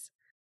practice.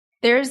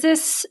 There's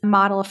this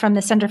model from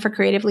the Center for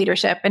Creative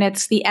Leadership, and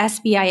it's the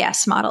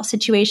SBIS model,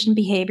 Situation,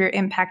 Behavior,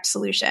 Impact,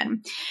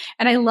 Solution.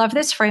 And I love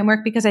this framework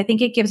because I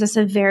think it gives us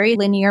a very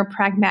linear,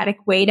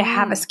 pragmatic way to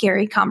have a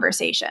scary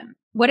conversation.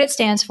 What it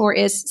stands for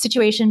is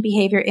Situation,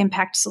 Behavior,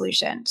 Impact,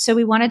 Solution. So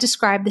we want to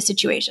describe the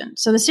situation.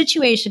 So the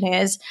situation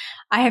is,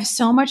 I have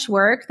so much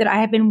work that I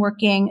have been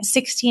working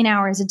 16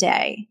 hours a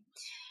day.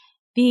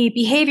 The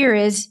behavior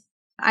is,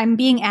 I'm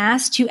being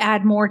asked to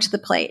add more to the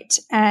plate,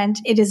 and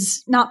it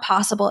is not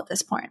possible at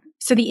this point.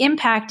 So the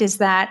impact is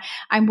that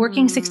I'm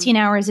working 16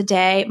 hours a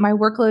day. My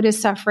workload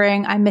is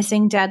suffering. I'm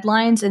missing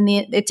deadlines, and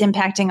it's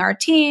impacting our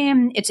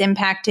team. It's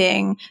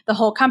impacting the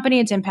whole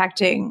company. It's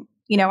impacting,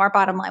 our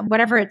bottom line,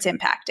 whatever it's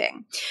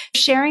impacting.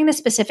 Sharing the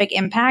specific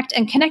impact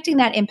and connecting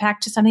that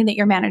impact to something that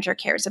your manager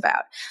cares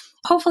about.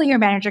 Hopefully your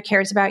manager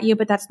cares about you,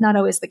 but that's not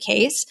always the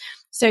case.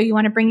 So you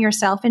want to bring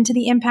yourself into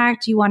the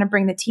impact. You want to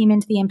bring the team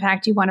into the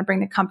impact. You want to bring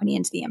the company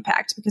into the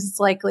impact because it's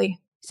likely.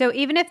 So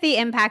even if the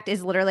impact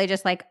is literally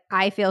just like,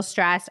 I feel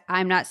stressed,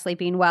 I'm not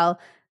sleeping well,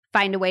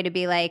 find a way to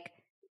be like,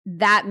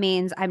 that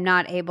means I'm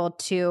not able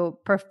to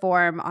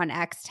perform on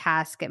X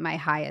task at my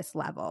highest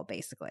level,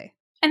 basically.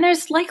 And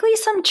there's likely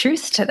some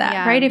truth to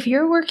that, right? If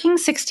you're working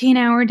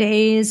 16-hour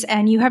days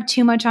and you have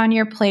too much on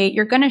your plate,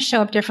 you're going to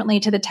show up differently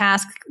to the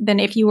task than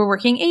if you were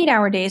working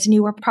 8-hour days and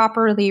you were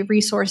properly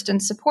resourced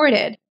and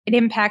supported. It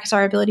impacts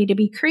our ability to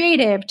be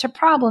creative, to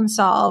problem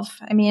solve.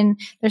 I mean,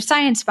 there's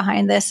science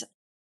behind this.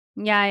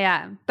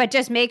 Yeah. But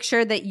just make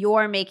sure that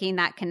you're making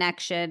that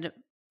connection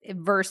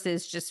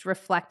versus just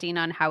reflecting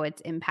on how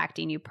it's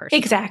impacting you personally.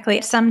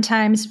 Exactly.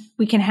 Sometimes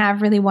we can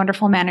have really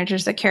wonderful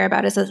managers that care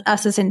about us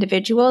as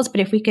individuals, but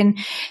if we can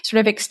sort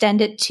of extend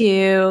it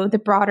to the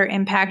broader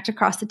impact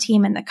across the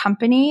team and the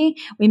company,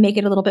 we make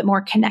it a little bit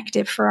more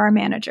connective for our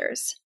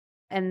managers.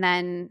 And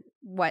then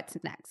what's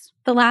next?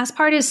 The last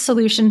part is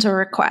solutions or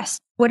requests.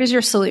 What is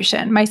your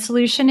solution? My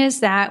solution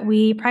is that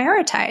we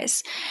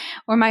prioritize,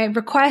 or my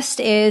request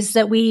is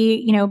that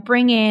we,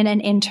 bring in an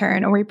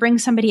intern or we bring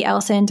somebody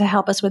else in to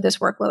help us with this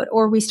workload,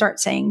 or we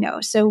start saying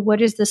no. So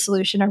what is the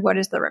solution or what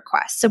is the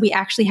request? So we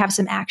actually have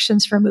some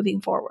actions for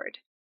moving forward.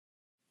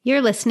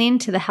 You're listening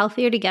to the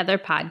Healthier Together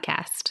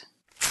podcast.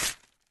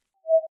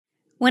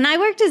 When I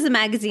worked as a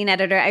magazine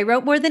editor, I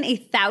wrote more than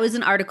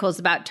 1,000 articles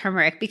about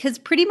turmeric because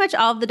pretty much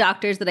all of the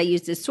doctors that I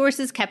used as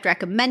sources kept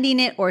recommending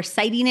it or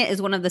citing it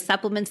as one of the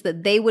supplements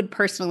that they would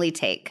personally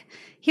take.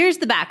 Here's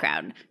the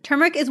background.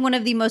 Turmeric is one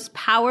of the most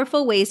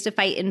powerful ways to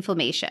fight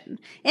inflammation.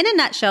 In a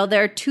nutshell,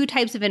 there are two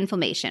types of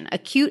inflammation,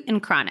 acute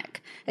and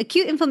chronic.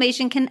 Acute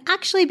inflammation can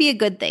actually be a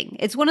good thing.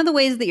 It's one of the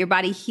ways that your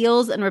body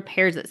heals and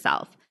repairs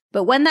itself.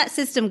 But when that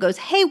system goes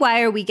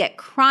haywire, we get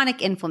chronic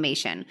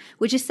inflammation,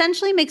 which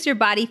essentially makes your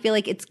body feel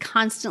like it's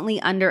constantly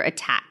under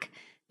attack.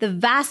 The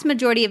vast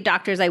majority of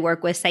doctors I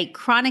work with cite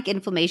chronic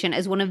inflammation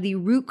as one of the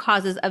root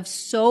causes of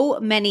so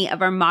many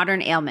of our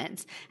modern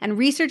ailments. And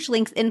research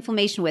links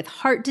inflammation with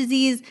heart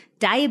disease,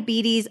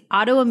 diabetes,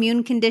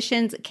 autoimmune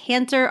conditions,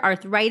 cancer,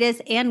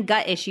 arthritis, and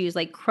gut issues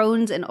like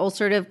Crohn's and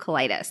ulcerative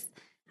colitis.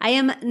 I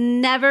am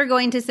never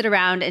going to sit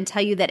around and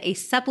tell you that a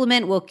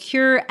supplement will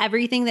cure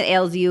everything that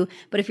ails you,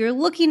 but if you're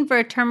looking for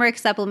a turmeric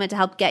supplement to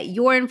help get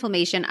your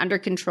inflammation under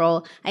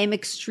control, I am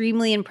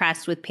extremely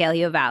impressed with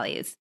Paleo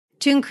Valley's.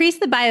 To increase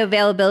the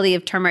bioavailability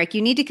of turmeric,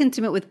 you need to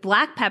consume it with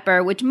black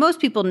pepper, which most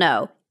people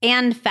know,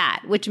 and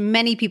fat, which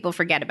many people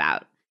forget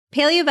about.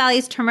 Paleo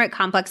Valley's turmeric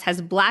complex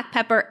has black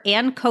pepper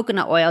and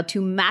coconut oil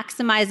to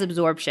maximize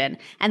absorption,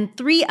 and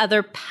 3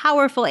 other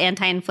powerful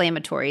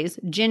anti-inflammatories,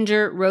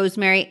 ginger,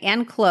 rosemary,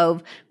 and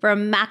clove, for a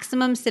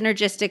maximum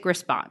synergistic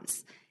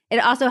response.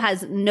 It also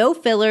has no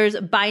fillers,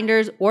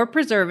 binders, or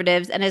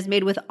preservatives, and is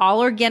made with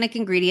all organic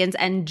ingredients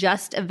and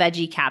just a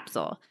veggie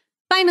capsule.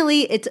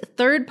 Finally, it's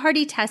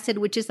third-party tested,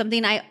 which is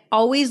something I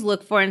always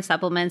look for in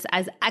supplements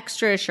as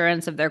extra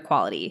assurance of their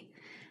quality.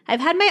 I've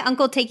had my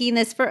uncle taking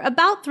this for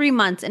about 3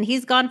 months, and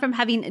he's gone from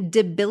having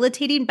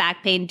debilitating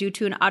back pain due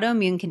to an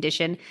autoimmune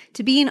condition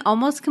to being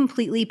almost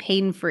completely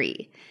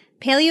pain-free.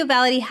 Paleo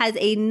Valley has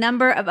a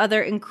number of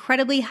other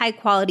incredibly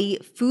high-quality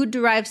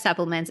food-derived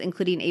supplements,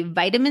 including a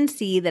vitamin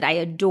C that I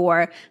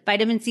adore.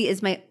 Vitamin C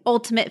is my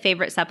ultimate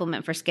favorite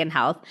supplement for skin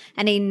health,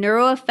 and a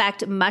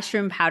NeuroEffect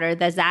mushroom powder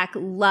that Zach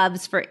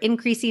loves for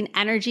increasing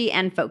energy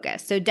and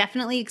focus. So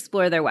definitely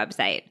explore their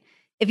website.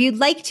 If you'd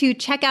like to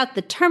check out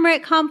the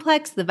turmeric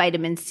complex, the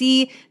vitamin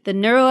C, the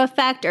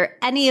NeuroEffect, or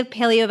any of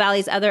Paleo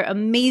Valley's other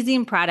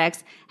amazing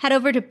products, head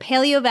over to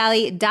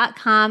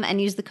paleovalley.com and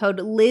use the code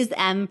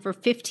LizM for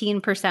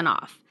 15%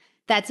 off.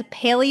 That's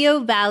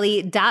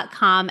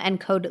paleovalley.com and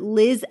code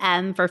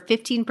LizM for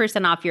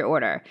 15% off your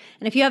order.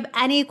 And if you have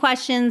any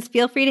questions,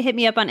 feel free to hit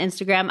me up on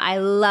Instagram. I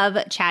love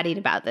chatting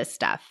about this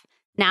stuff.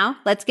 Now,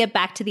 let's get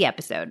back to the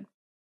episode.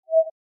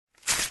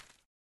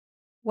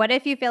 What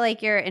if you feel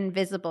like your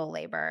invisible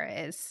labor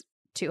is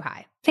too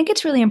high? I think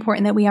it's really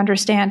important that we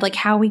understand like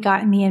how we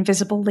got in the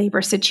invisible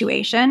labor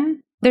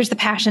situation. There's the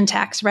passion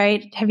tax,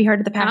 right? Have you heard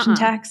of the passion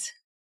tax?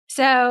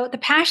 So the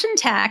passion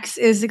tax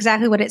is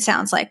exactly what it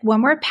sounds like.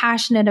 When we're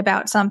passionate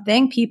about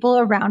something, people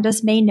around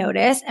us may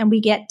notice and we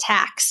get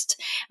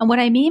taxed. And what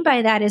I mean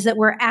by that is that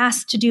we're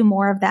asked to do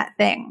more of that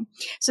thing.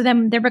 So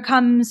then there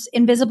becomes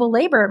invisible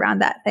labor around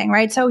that thing,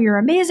 right? So you're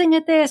amazing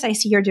at this. I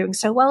see you're doing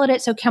so well at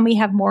it. So can we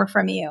have more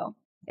from you?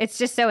 It's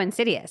just so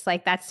insidious.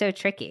 Like, that's so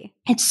tricky.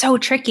 It's so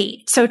tricky.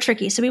 It's so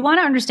tricky. So we want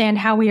to understand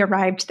how we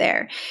arrived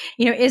there.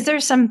 You know, is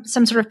there some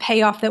sort of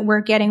payoff that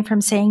we're getting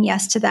from saying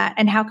yes to that?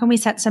 And how can we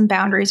set some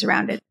boundaries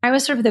around it? I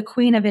was sort of the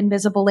queen of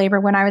invisible labor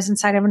when I was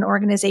inside of an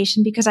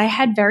organization because I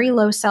had very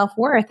low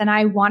self-worth and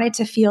I wanted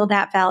to feel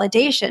that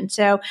validation.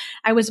 So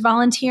I was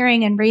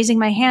volunteering and raising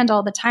my hand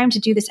all the time to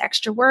do this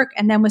extra work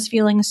and then was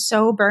feeling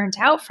so burnt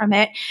out from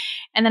it.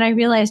 And then I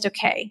realized,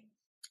 okay,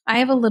 I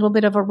have a little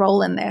bit of a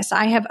role in this.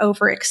 I have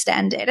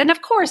overextended. And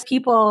of course,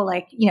 people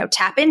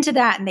tap into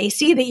that and they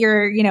see that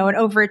you're, an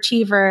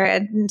overachiever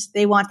and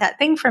they want that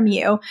thing from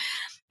you.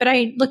 But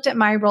I looked at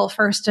my role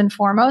first and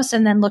foremost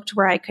and then looked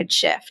where I could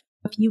shift.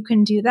 If you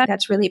can do that,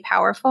 that's really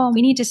powerful.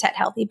 We need to set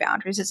healthy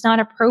boundaries. It's not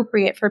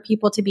appropriate for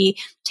people to be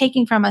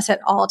taking from us at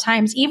all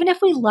times, even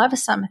if we love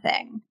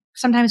something.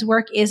 Sometimes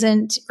work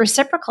isn't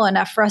reciprocal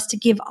enough for us to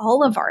give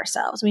all of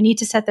ourselves. We need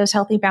to set those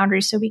healthy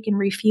boundaries so we can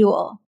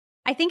refuel.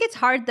 I think it's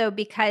hard though,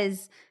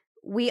 because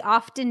we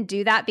often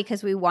do that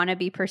because we want to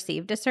be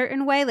perceived a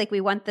certain way. Like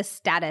we want the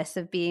status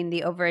of being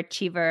the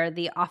overachiever,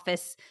 the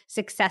office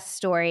success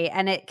story.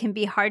 And it can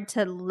be hard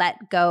to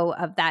let go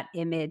of that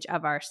image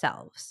of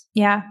ourselves.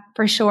 Yeah,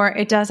 for sure.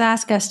 It does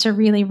ask us to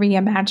really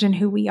reimagine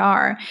who we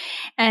are.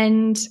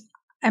 And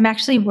I'm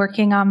actually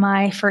working on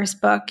my first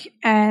book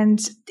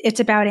and it's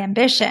about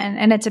ambition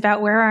and it's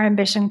about where our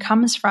ambition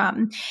comes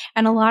from.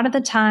 And a lot of the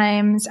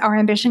times our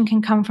ambition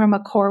can come from a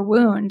core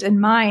wound.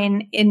 And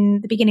mine in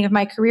the beginning of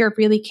my career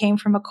really came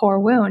from a core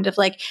wound of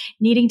like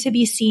needing to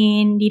be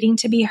seen, needing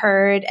to be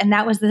heard. And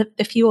that was the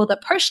fuel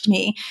that pushed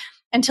me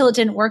until it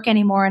didn't work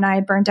anymore. And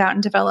I burned out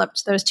and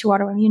developed those 2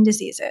 autoimmune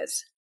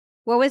diseases.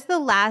 What was the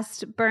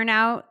last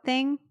burnout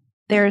thing?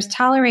 There's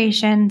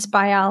tolerations,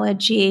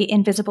 biology,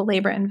 invisible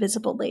labor, and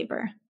visible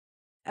labor.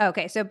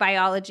 Okay, so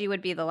biology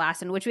would be the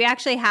last one, which we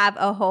actually have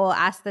a whole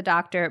Ask the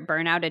Doctor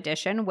burnout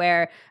edition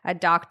where a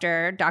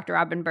doctor, Dr.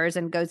 Robin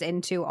Berzin, goes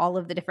into all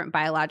of the different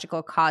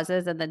biological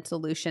causes and then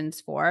solutions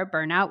for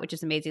burnout, which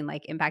is amazing,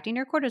 like impacting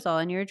your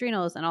cortisol and your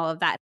adrenals and all of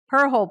that.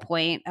 Her whole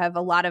point of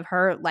a lot of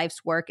her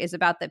life's work is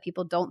about that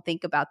people don't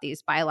think about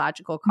these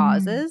biological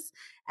causes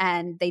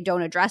and they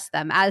don't address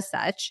them as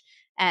such.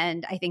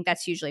 And I think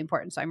that's hugely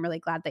important. So I'm really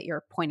glad that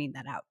you're pointing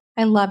that out.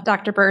 I love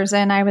Dr.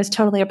 Berzin. I was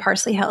totally a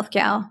Parsley Health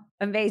gal.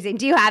 Amazing.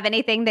 Do you have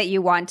anything that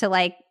you want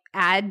to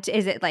add?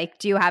 Is it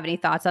do you have any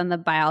thoughts on the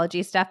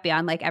biology stuff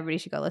beyond everybody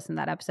should go listen to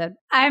that episode?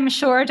 I'm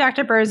sure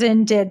Dr.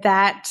 Berzin did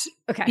that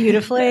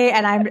beautifully,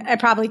 and I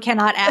probably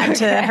cannot add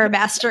to her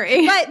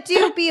mastery. But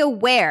do be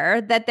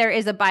aware that there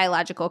is a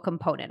biological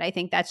component. I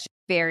think that's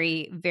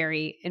very,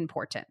 very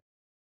important.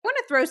 I want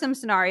to throw some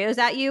scenarios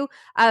at you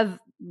of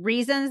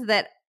reasons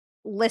that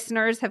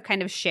listeners have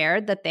kind of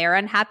shared that they're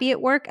unhappy at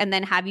work, and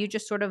then have you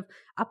just sort of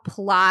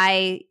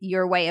apply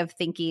your way of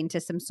thinking to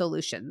some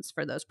solutions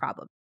for those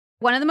problems.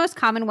 One of the most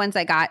common ones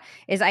I got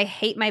is I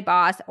hate my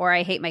boss or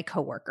I hate my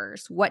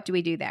coworkers. What do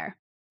we do there?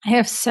 I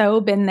have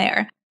so been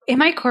there. In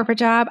my corporate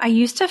job, I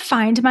used to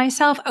find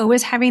myself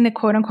always having the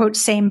quote unquote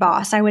same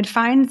boss. I would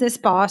find this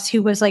boss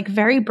who was like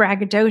very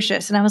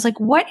braggadocious. And I was like,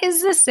 what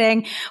is this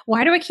thing?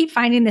 Why do I keep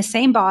finding the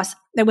same boss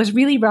that was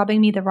really rubbing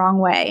me the wrong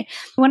way?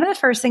 One of the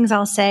first things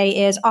I'll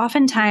say is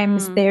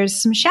oftentimes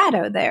there's some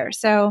shadow there.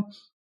 So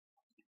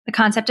the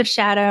concept of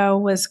shadow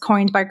was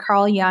coined by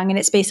Carl Jung, and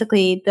it's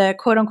basically the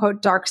quote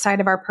unquote dark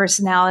side of our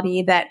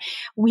personality that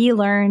we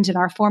learned in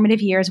our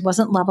formative years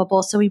wasn't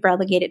lovable, so we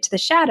relegate it to the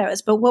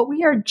shadows. But what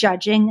we are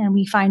judging and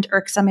we find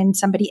irksome in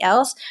somebody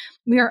else,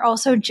 we are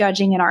also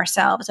judging in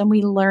ourselves, and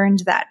we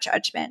learned that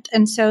judgment.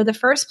 And so the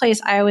first place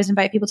I always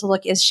invite people to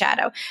look is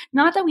shadow.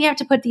 Not that we have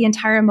to put the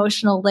entire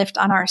emotional lift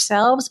on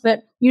ourselves,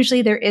 but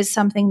usually there is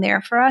something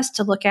there for us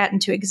to look at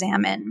and to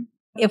examine.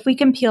 If we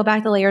can peel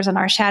back the layers on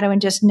our shadow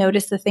and just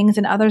notice the things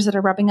in others that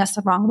are rubbing us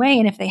the wrong way,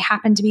 and if they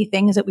happen to be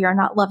things that we are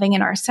not loving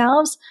in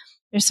ourselves,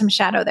 there's some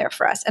shadow there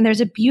for us. And there's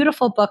a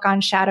beautiful book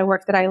on shadow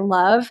work that I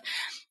love.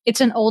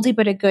 It's an oldie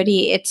but a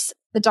goodie. It's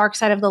The Dark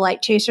Side of the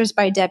Light Chasers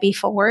by Debbie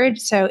Ford.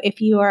 So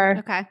if you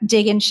are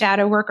digging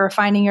shadow work or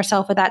finding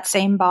yourself with that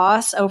same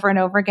boss over and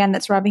over again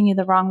that's rubbing you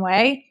the wrong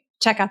way,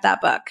 check out that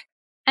book.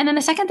 And then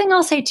the second thing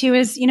I'll say too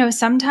is,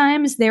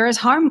 sometimes there is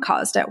harm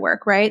caused at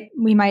work, right?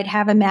 We might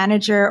have a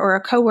manager or a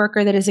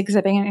coworker that is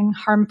exhibiting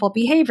harmful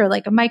behavior,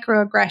 like a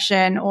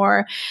microaggression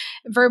or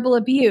verbal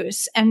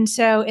abuse. And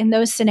so in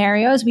those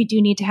scenarios, we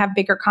do need to have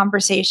bigger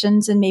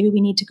conversations, and maybe we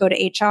need to go to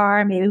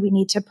HR. Maybe we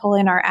need to pull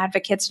in our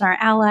advocates and our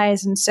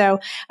allies. And so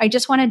I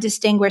just want to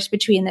distinguish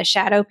between the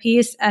shadow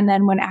piece and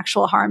then when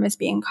actual harm is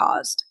being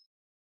caused.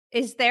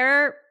 Is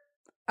there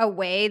a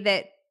way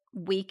that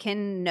we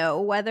can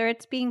know whether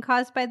it's being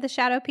caused by the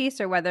shadow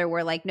piece or whether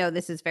we're like, no,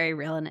 this is very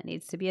real and it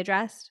needs to be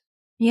addressed?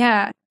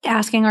 Yeah.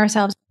 Asking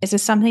ourselves, is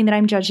this something that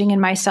I'm judging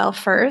in myself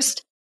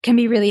first? Can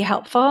be really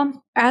helpful.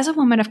 As a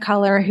woman of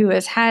color who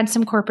has had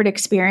some corporate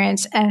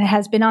experience and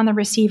has been on the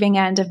receiving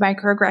end of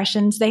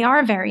microaggressions, they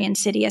are very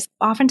insidious.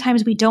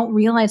 Oftentimes we don't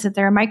realize that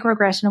they're a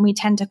microaggression and we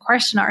tend to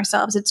question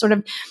ourselves. It's sort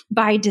of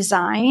by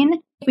design.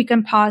 If we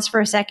can pause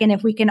for a second,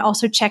 if we can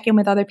also check in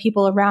with other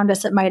people around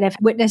us that might have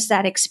witnessed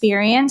that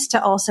experience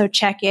to also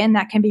check in,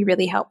 that can be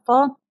really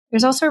helpful.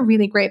 There's also a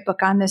really great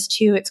book on this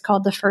too. It's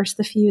called The First,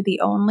 the Few,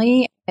 the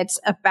Only. It's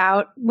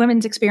about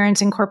women's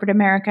experience in corporate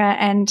America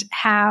and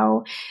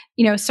how,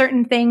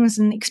 certain things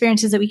and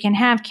experiences that we can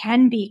have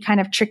can be kind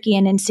of tricky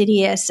and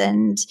insidious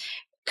and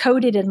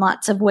coded in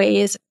lots of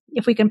ways.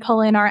 If we can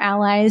pull in our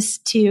allies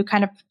to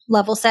kind of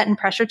level set and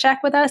pressure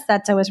check with us,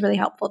 that's always really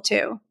helpful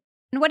too.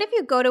 And what if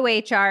you go to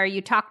HR,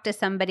 you talk to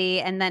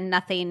somebody, and then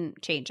nothing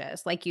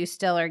changes? Like you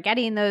still are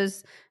getting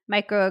those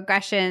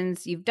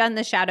microaggressions, you've done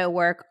the shadow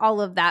work,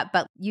 all of that,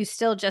 but you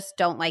still just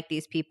don't like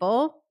these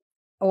people,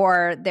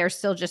 or they're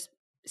still just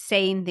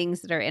saying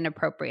things that are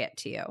inappropriate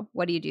to you.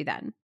 What do you do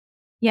then?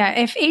 Yeah,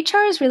 if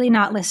HR is really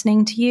not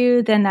listening to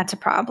you, then that's a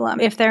problem.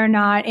 If they're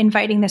not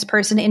inviting this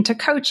person into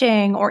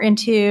coaching or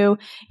into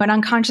an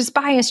unconscious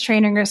bias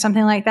training or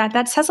something like that,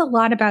 that says a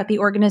lot about the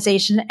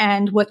organization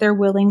and what they're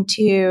willing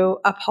to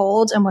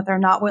uphold and what they're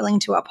not willing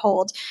to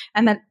uphold.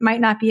 And that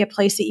might not be a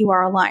place that you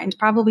are aligned.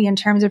 Probably in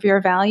terms of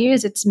your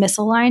values, it's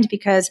misaligned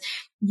because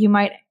you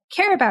might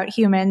care about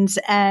humans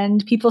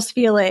and people's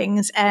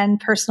feelings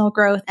and personal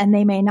growth, and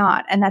they may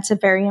not. And that's a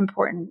very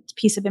important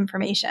piece of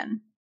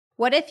information.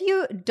 What if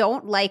you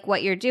don't like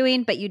what you're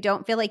doing, but you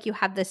don't feel like you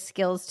have the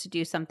skills to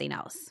do something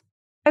else?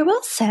 I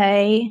will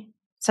say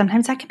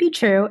sometimes that can be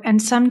true,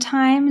 and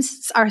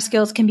sometimes our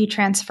skills can be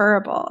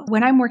transferable.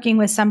 When I'm working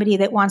with somebody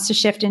that wants to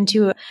shift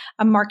into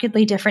a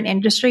markedly different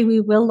industry, we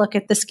will look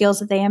at the skills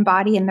that they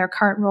embody in their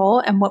current role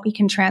and what we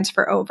can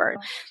transfer over.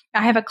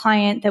 I have a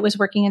client that was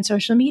working in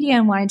social media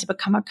and wanted to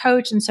become a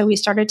coach. And so we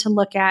started to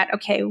look at,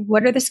 okay,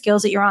 what are the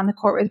skills that you're on the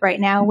court with right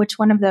now? Which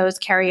one of those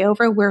carry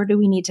over? Where do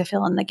we need to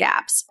fill in the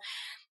gaps?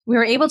 We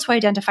were able to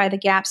identify the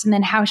gaps and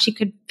then how she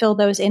could fill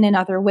those in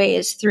other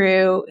ways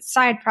through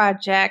side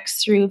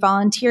projects, through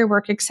volunteer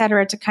work, et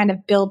cetera, to kind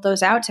of build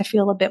those out to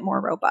feel a bit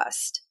more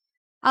robust.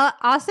 I'll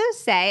also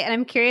say, and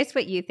I'm curious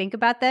what you think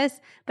about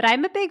this, but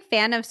I'm a big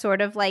fan of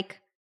sort of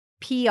like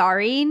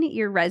PRing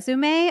your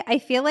resume. I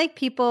feel like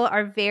people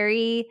are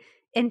very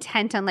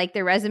intent on like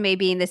their resume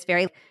being this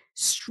very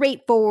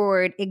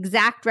straightforward,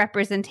 exact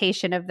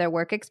representation of their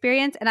work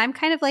experience. And I'm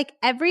kind of like,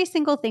 every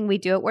single thing we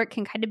do at work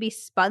can kind of be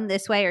spun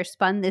this way or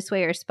spun this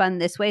way or spun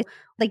this way.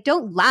 Like,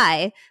 don't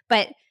lie,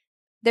 but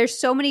there's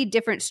so many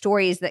different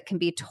stories that can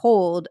be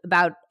told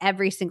about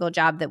every single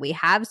job that we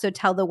have. So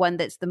tell the one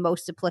that's the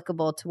most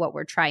applicable to what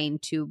we're trying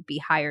to be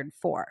hired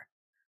for.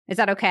 Is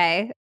that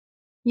okay?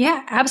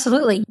 Yeah,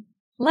 absolutely.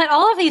 Let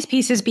all of these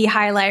pieces be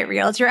highlight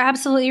reels. You're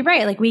absolutely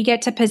right. Like, we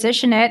get to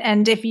position it.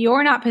 And if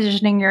you're not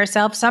positioning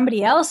yourself,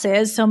 somebody else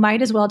is. So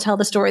might as well tell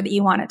the story that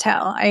you want to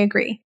tell. I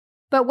agree.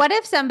 But what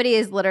if somebody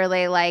is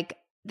literally like,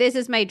 this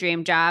is my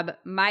dream job.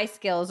 My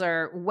skills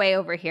are way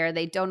over here.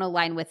 They don't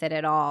align with it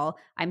at all.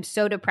 I'm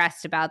so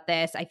depressed about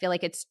this. I feel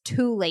like it's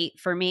too late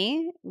for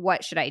me.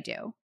 What should I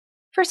do?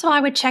 First of all, I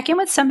would check in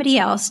with somebody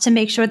else to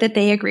make sure that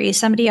they agree,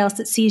 somebody else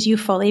that sees you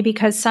fully,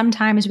 because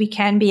sometimes we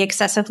can be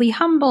excessively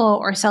humble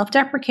or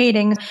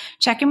self-deprecating.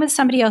 Check in with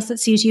somebody else that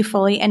sees you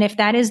fully. And if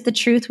that is the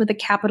truth with a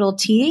capital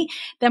T,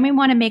 then we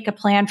want to make a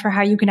plan for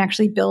how you can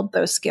actually build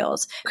those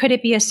skills. Could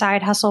it be a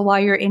side hustle while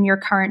you're in your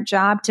current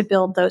job to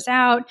build those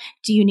out?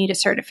 Do you need a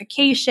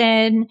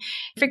certification?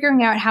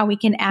 Figuring out how we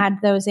can add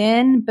those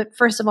in. But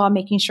first of all,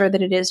 making sure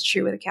that it is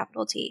true with a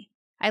capital T.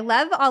 I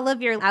love all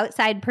of your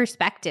outside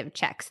perspective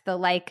checks,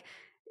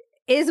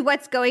 is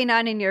what's going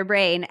on in your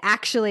brain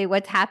actually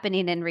what's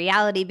happening in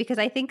reality? Because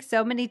I think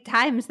so many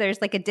times there's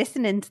a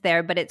dissonance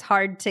there, but it's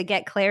hard to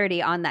get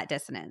clarity on that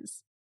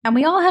dissonance. And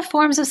we all have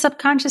forms of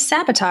subconscious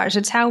sabotage.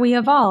 It's how we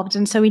evolved.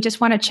 And so we just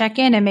want to check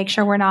in and make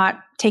sure we're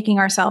not taking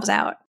ourselves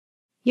out.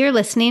 You're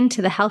listening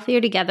to the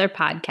Healthier Together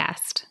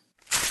podcast.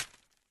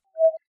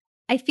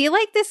 I feel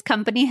like this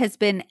company has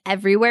been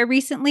everywhere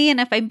recently, and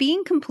if I'm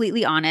being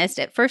completely honest,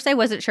 at first I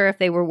wasn't sure if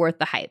they were worth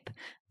the hype.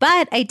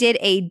 But I did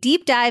a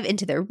deep dive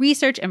into their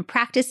research and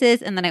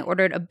practices, and then I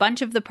ordered a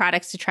bunch of the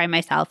products to try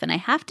myself, and I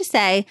have to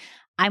say,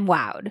 I'm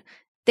wowed.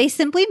 They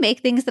simply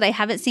make things that I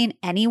haven't seen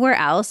anywhere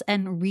else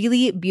and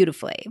really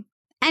beautifully.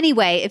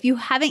 Anyway, if you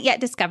haven't yet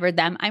discovered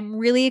them, I'm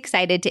really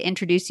excited to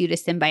introduce you to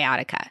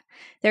Cymbiotika.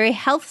 They're a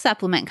health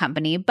supplement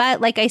company,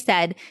 but like I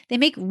said, they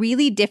make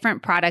really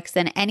different products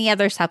than any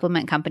other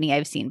supplement company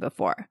I've seen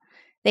before.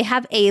 They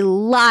have a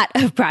lot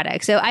of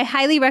products, so I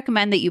highly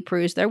recommend that you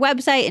peruse their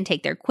website and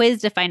take their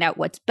quiz to find out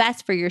what's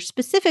best for your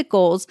specific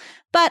goals,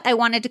 but I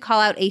wanted to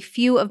call out a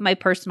few of my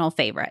personal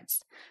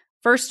favorites.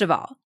 First of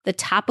all, the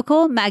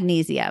topical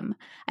magnesium.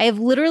 I have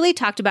literally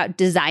talked about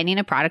designing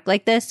a product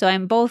like this, so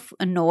I'm both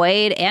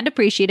annoyed and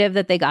appreciative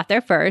that they got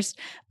there first,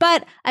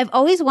 but I've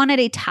always wanted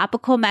a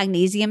topical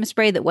magnesium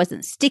spray that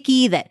wasn't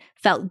sticky, that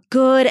felt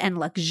good and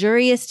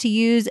luxurious to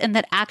use, and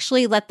that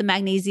actually let the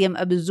magnesium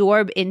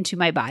absorb into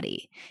my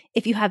body.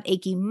 If you have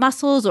achy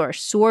muscles or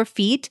sore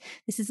feet,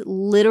 this is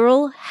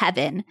literal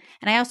heaven,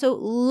 and I also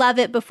love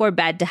it before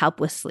bed to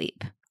help with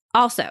sleep.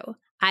 Also,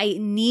 I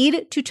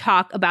need to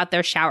talk about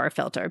their shower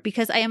filter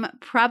because I am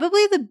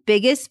probably the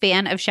biggest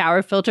fan of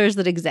shower filters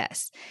that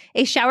exist.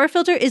 A shower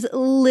filter is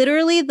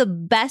literally the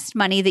best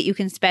money that you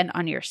can spend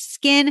on your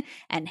skin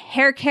and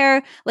hair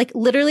care.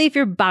 Literally, if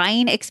you're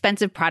buying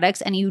expensive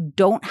products and you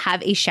don't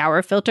have a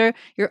shower filter,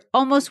 you're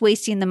almost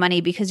wasting the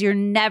money because you're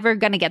never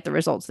going to get the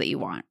results that you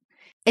want.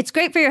 It's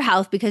great for your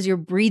health because you're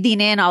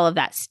breathing in all of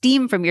that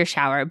steam from your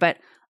shower, but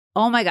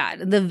oh my God,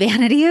 the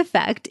vanity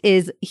effect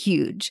is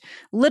huge.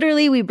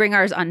 Literally, we bring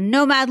ours on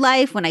Nomad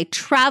Life. When I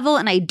travel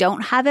and I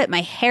don't have it,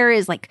 my hair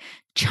is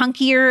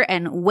chunkier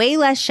and way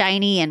less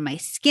shiny and my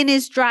skin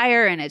is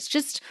drier and it's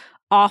just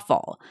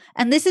awful.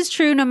 And this is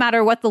true no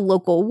matter what the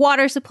local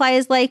water supply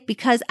is like,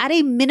 because at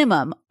a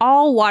minimum,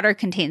 all water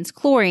contains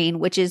chlorine,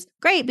 which is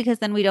great because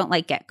then we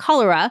don't get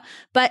cholera,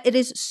 but it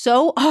is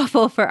so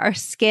awful for our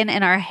skin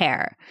and our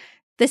hair.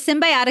 The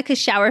Cymbiotika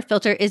shower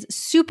filter is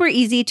super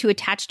easy to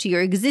attach to your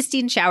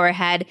existing shower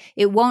head.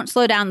 It won't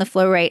slow down the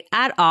flow rate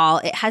at all.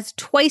 It has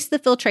twice the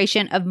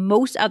filtration of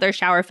most other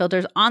shower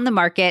filters on the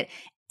market,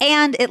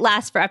 and it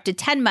lasts for up to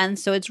 10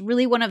 months, so it's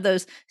really one of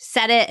those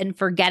set it and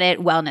forget it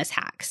wellness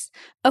hacks.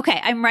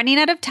 Okay, I'm running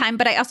out of time,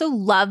 but I also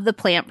love the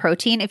plant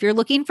protein. If you're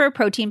looking for a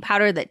protein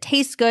powder that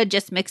tastes good,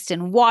 just mixed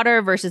in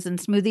water versus in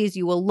smoothies,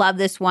 you will love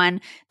this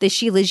one. The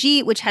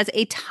Shilajit, which has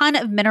a ton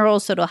of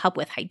minerals, so it'll help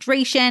with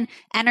hydration,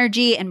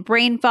 energy, and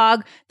brain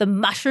fog. The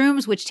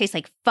mushrooms, which taste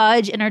like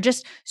fudge and are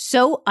just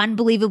so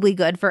unbelievably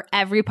good for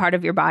every part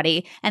of your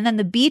body. And then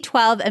the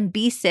B12 and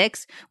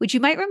B6, which you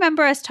might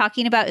remember us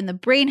talking about in the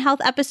brain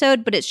health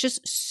episode, but it's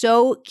just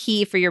so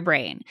key for your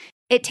brain.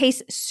 It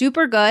tastes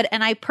super good,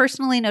 and I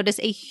personally notice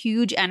a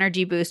huge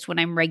energy boost when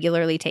I'm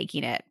regularly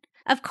taking it.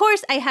 Of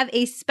course, I have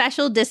a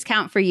special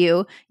discount for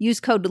you. Use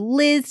code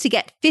Liz to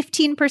get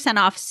 15%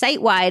 off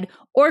site-wide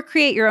or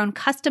create your own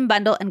custom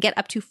bundle and get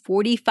up to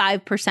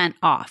 45%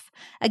 off.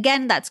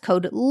 Again, that's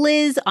code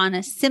Liz on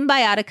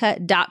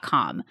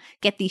Cymbiotika.com.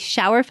 Get the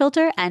shower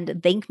filter and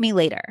thank me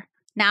later.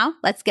 Now,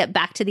 let's get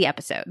back to the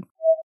episode.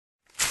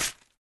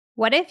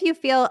 What if you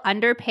feel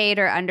underpaid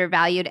or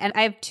undervalued? And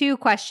I have two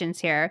questions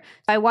here.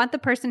 I want the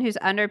person who's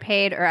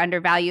underpaid or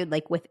undervalued,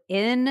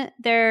 within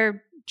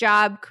their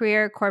job,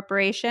 career,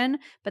 corporation.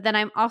 But then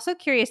I'm also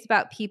curious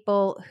about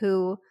people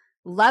who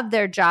love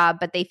their job,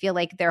 but they feel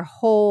like their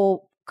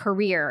whole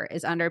career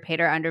is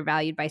underpaid or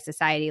undervalued by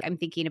society. I'm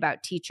thinking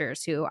about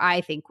teachers who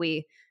I think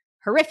we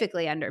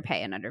horrifically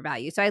underpay and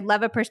undervalue. So I'd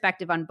love a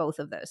perspective on both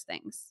of those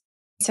things.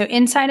 So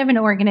inside of an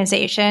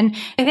organization,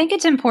 I think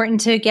it's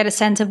important to get a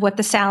sense of what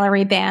the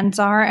salary bands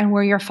are and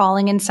where you're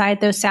falling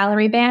inside those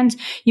salary bands.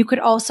 You could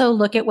also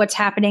look at what's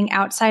happening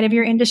outside of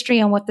your industry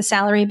and what the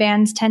salary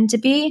bands tend to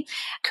be.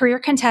 Career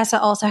Contessa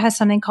also has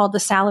something called the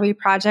Salary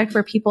Project,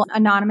 where people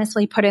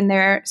anonymously put in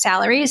their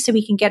salaries so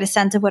we can get a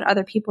sense of what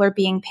other people are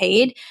being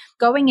paid.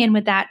 going in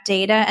with that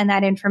data and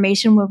that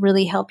information will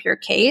really help your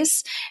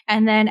case.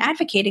 And then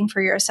advocating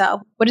for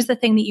yourself. What is the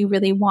thing that you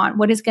really want?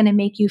 What is going to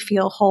make you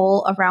feel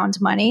whole around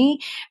money?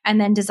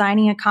 And then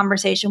designing a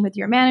conversation with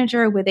your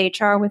manager, with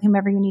HR, with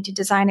whomever you need to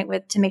design it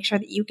with to make sure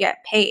that you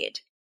get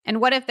paid.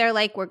 And what if they're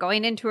like, we're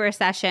going into a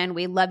recession.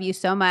 We love you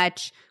so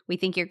much. We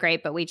think you're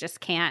great, but we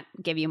just can't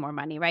give you more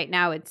money right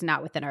now. It's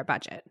not within our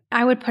budget.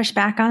 I would push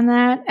back on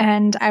that.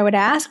 And I would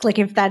ask like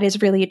if that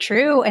is really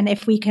true. And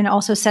if we can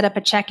also set up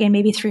a check-in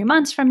maybe 3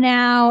 months from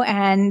now.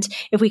 And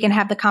if we can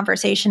have the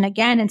conversation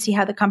again and see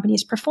how the company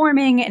is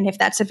performing and if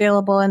that's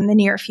available in the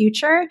near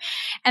future.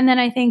 And then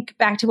I think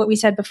back to what we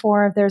said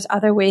before, if there's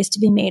other ways to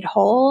be made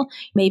whole,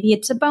 maybe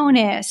it's a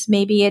bonus,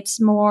 maybe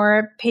it's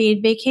more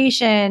paid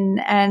vacation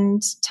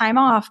and time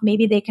off.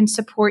 Maybe they can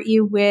support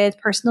you with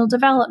personal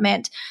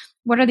development.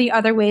 What are the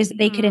other ways that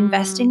they could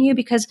invest in you?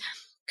 Because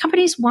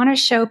companies want to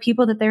show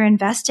people that they're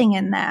investing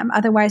in them.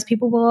 Otherwise,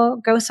 people will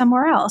go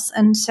somewhere else.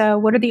 And so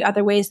what are the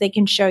other ways they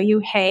can show you,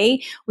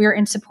 hey, we're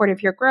in support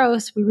of your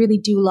growth. We really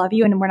do love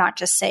you. And we're not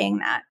just saying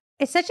that.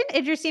 It's such an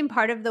interesting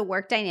part of the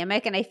work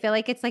dynamic. And I feel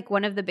like it's like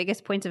one of the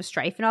biggest points of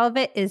strife in all of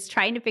it is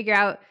trying to figure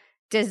out,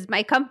 does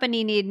my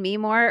company need me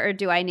more or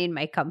do I need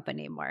my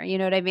company more? You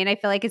know what I mean? I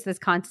feel like it's this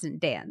constant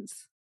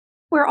dance.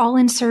 We're all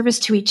in service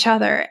to each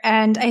other.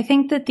 And I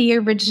think that the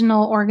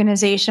original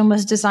organization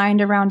was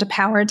designed around a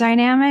power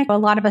dynamic. A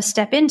lot of us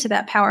step into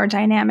that power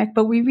dynamic,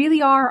 but we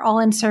really are all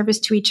in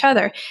service to each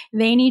other.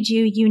 They need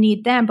you, you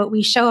need them, but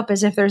we show up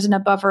as if there's an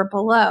above or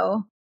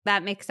below.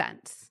 That makes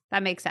sense.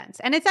 That makes sense.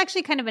 And it's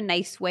actually kind of a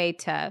nice way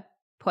to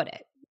put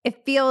it.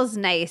 It feels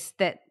nice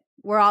that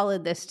we're all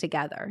in this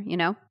together, you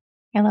know?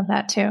 I love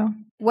that too.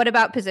 What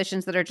about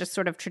positions that are just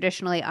sort of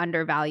traditionally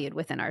undervalued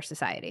within our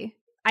society?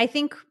 I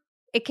think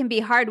it can be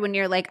hard when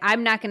you're like,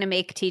 I'm not going to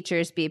make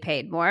teachers be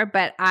paid more,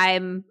 but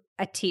I'm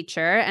a teacher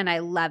and I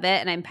love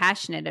it and I'm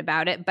passionate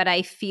about it. But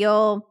I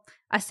feel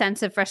a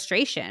sense of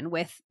frustration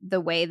with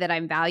the way that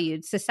I'm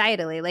valued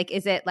societally. Like,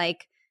 is it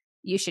like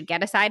you should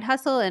get a side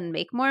hustle and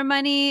make more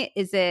money?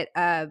 Is it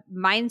a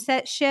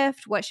mindset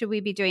shift? What should we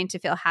be doing to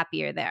feel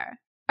happier there?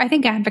 I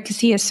think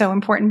advocacy is so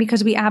important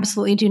because we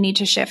absolutely do need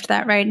to shift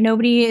that, right?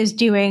 Nobody is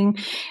doing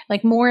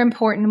like more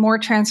important, more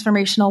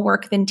transformational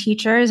work than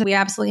teachers. We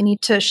absolutely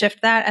need to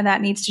shift that, and that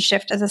needs to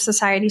shift as a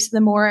society. So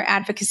the more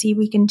advocacy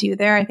we can do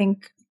there, I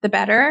think the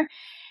better.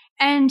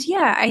 And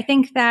yeah, I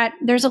think that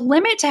there's a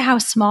limit to how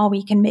small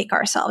we can make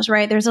ourselves,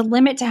 right? There's a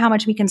limit to how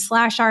much we can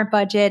slash our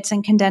budgets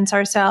and condense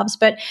ourselves,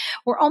 but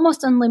we're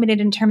almost unlimited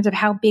in terms of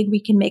how big we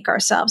can make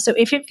ourselves. So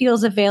if it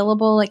feels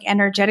available, like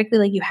energetically,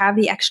 like you have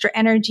the extra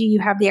energy, you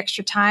have the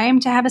extra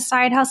time to have a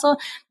side hustle,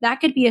 that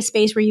could be a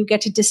space where you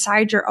get to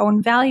decide your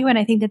own value. And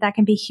I think that that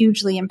can be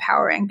hugely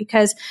empowering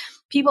because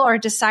people are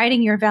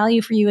deciding your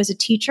value for you as a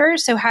teacher.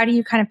 So how do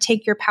you kind of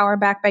take your power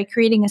back by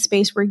creating a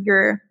space where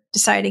you're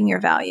deciding your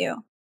value?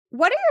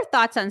 What are your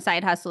thoughts on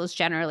side hustles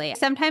generally?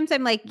 Sometimes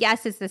I'm like,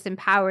 yes, it's this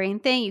empowering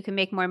thing. You can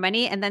make more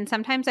money. And then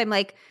sometimes I'm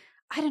like,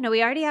 I don't know,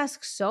 we already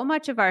ask so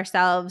much of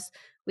ourselves.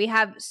 We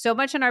have so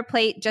much on our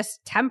plate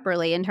just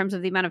temporally in terms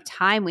of the amount of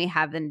time we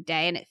have in a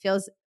day. And it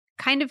feels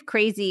kind of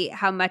crazy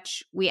how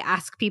much we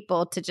ask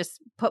people to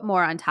just put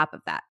more on top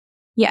of that.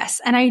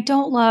 Yes. And I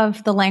don't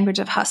love the language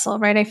of hustle,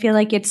 right? I feel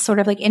like it's sort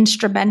of like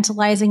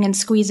instrumentalizing and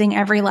squeezing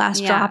every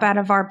last drop out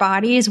of our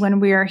bodies when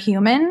we are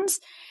humans.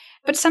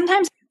 But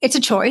sometimes it's a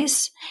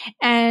choice.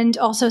 And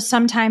also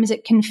sometimes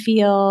it can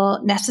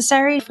feel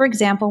necessary. For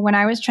example, when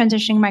I was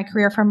transitioning my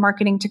career from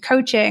marketing to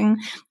coaching,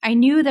 I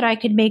knew that I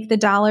could make the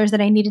dollars that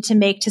I needed to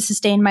make to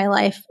sustain my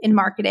life in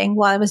marketing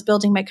while I was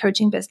building my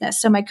coaching business.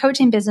 So my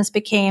coaching business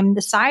became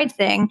the side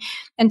thing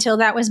until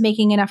that was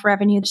making enough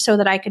revenue so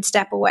that I could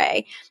step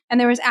away. And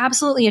there was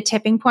absolutely a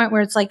tipping point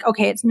where it's like,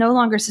 okay, it's no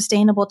longer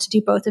sustainable to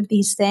do both of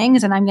these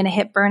things and I'm going to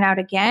hit burnout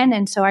again.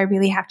 And so I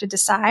really have to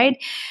decide.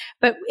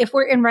 But if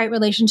we're in right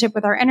relationship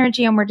with our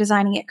energy and we're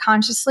designing it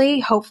consciously,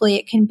 hopefully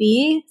it can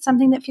be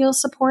something that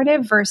feels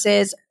supportive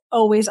versus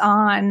always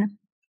on,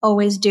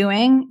 always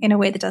doing in a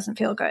way that doesn't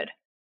feel good.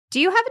 Do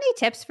you have any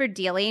tips for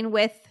dealing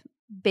with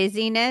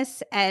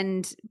busyness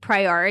and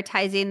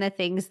prioritizing the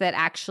things that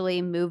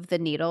actually move the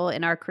needle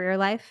in our career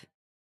life?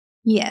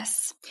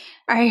 Yes.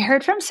 I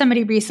heard from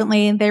somebody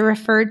recently, they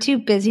referred to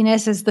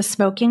busyness as the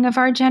smoking of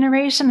our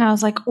generation. I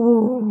was like,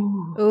 ooh.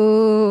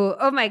 Ooh.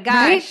 Oh my gosh.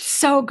 Right?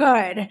 So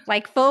good.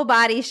 Like full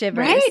body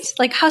shivers. Right?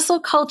 Like hustle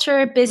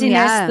culture,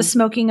 busyness, the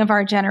smoking of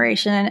our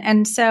generation.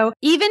 And so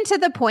even to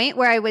the point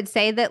where I would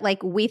say that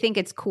like we think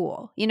it's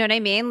cool. You know what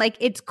I mean? Like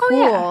it's cool.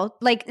 Oh, yeah.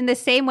 Like in the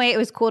same way it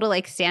was cool to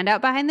like stand out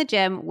behind the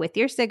gym with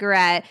your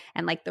cigarette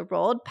and like the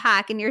rolled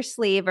pack in your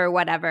sleeve or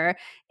whatever.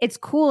 It's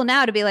cool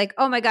now to be like,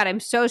 oh my God,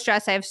 I'm so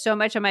stressed. I have so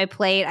much on my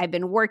plate. I've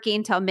been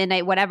working till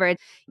midnight, whatever.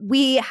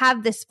 We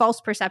have this false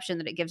perception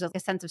that it gives us a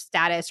sense of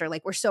status or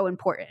like we're so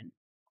important.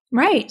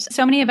 Right.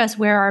 So many of us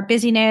wear our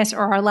busyness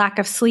or our lack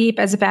of sleep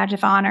as a badge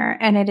of honor,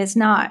 and it is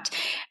not.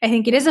 I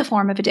think it is a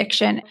form of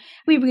addiction.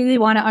 We really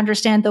want to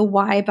understand the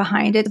why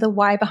behind it, the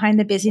why behind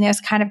the busyness,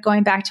 kind of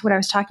going back to what I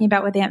was talking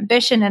about with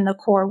ambition and the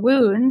core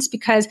wounds,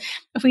 because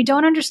if we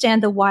don't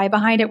understand the why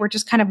behind it, we're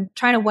just kind of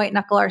trying to white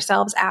knuckle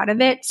ourselves out of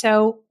it.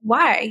 So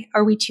why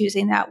are we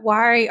choosing that?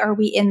 Why are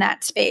we in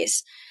that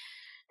space?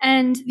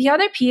 And the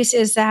other piece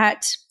is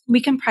that we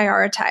can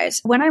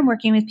prioritize. When I'm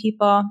working with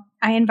people,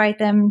 I invite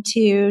them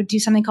to do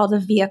something called a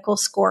vehicle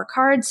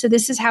scorecard. So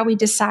this is how we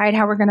decide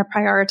how we're going to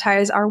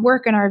prioritize our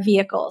work and our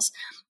vehicles.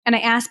 And I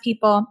ask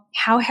people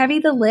how heavy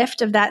the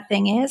lift of that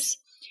thing is,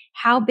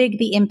 how big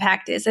the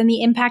impact is. And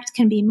the impact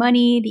can be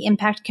money, the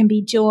impact can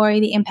be joy,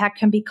 the impact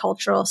can be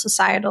cultural,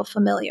 societal,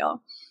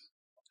 familial.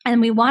 And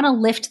we want to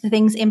lift the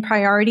things in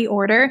priority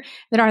order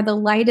that are the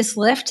lightest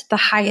lift, the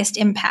highest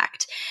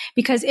impact.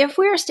 Because if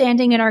we're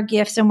standing in our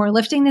gifts and we're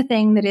lifting the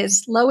thing that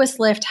is lowest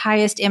lift,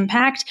 highest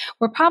impact,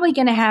 we're probably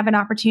going to have an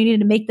opportunity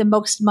to make the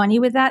most money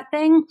with that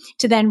thing,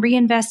 to then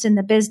reinvest in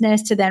the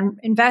business, to then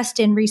invest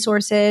in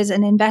resources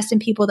and invest in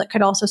people that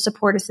could also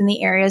support us in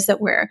the areas that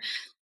we're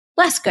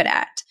less good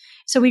at.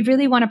 So we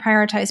really want to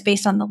prioritize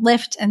based on the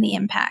lift and the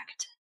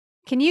impact.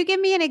 Can you give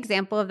me an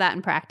example of that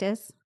in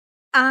practice?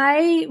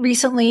 I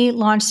recently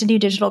launched a new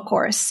digital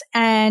course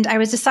and I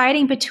was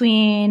deciding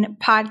between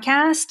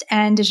podcast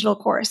and digital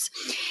course.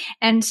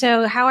 And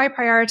so how I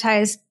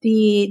prioritized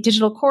the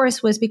digital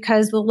course was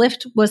because the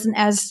lift wasn't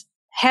as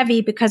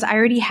heavy because I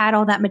already had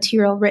all that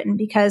material written,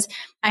 because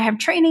I have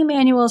training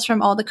manuals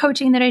from all the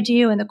coaching that I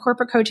do and the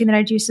corporate coaching that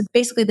I do. So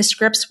basically the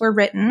scripts were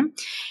written.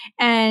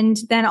 And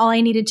then all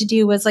I needed to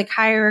do was like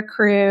hire a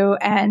crew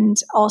and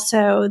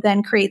also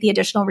then create the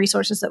additional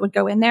resources that would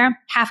go in there,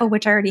 half of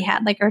which I already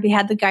had. Like I already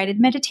had the guided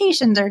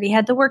meditations, I already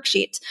had the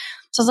worksheets.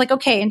 So I was like,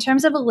 okay, in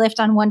terms of a lift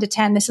on 1 to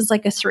 10, this is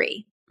like a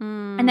 3.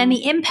 And then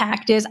the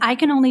impact is I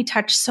can only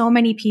touch so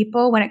many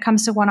people when it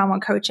comes to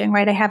one-on-one coaching,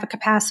 right? I have a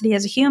capacity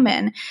as a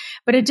human,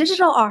 but a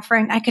digital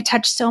offering, I could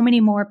touch so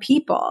many more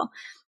people.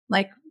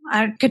 Like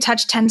I could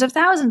touch tens of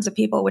thousands of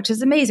people, which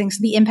is amazing. So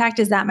the impact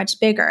is that much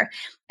bigger.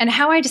 And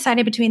how I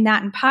decided between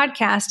that and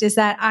podcast is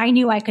that I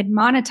knew I could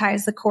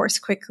monetize the course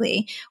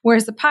quickly,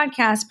 whereas the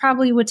podcast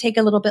probably would take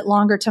a little bit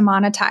longer to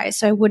monetize.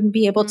 So I wouldn't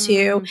be able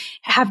to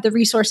have the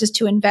resources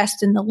to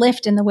invest in the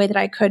lift in the way that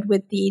I could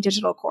with the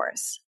digital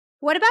course.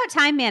 What about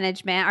time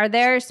management? Are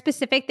there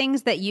specific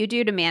things that you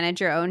do to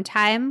manage your own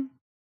time?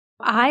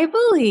 I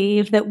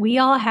believe that we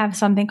all have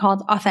something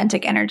called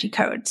authentic energy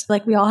codes.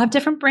 Like we all have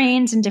different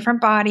brains and different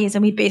bodies,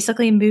 and we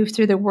basically move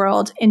through the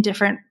world in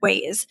different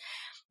ways.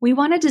 We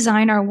want to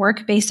design our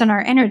work based on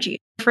our energy.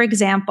 For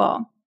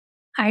example,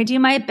 I do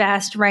my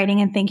best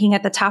writing and thinking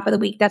at the top of the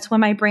week. That's when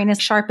my brain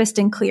is sharpest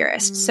and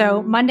clearest.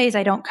 So Mondays,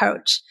 I don't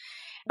coach.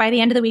 By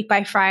the end of the week,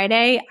 by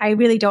Friday, I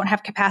really don't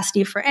have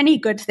capacity for any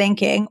good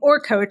thinking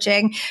or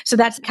coaching. So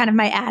that's kind of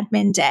my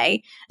admin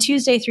day.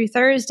 Tuesday through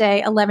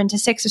Thursday, 11 to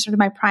 6 are sort of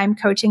my prime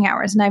coaching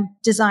hours. And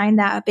I've designed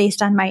that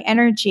based on my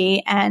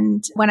energy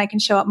and when I can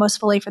show up most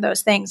fully for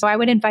those things. So I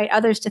would invite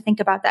others to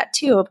think about that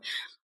too.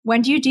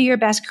 When do you do your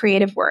best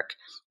creative work?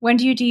 When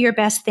do you do your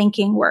best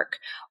thinking work?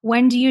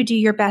 When do you do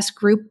your best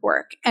group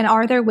work? And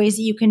are there ways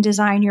that you can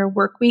design your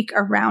work week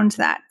around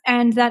that?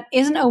 And that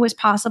isn't always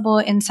possible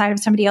inside of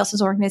somebody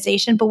else's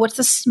organization, but what's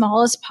the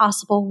smallest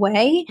possible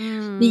way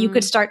that you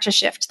could start to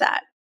shift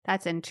that?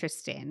 That's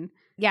interesting.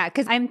 Yeah,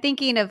 because I'm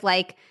thinking of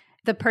like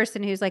the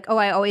person who's like, oh,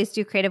 I always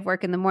do creative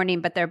work in the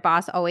morning, but their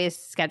boss always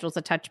schedules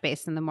a touch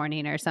base in the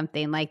morning or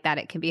something like that.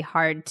 It can be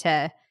hard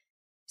to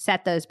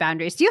set those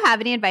boundaries. Do you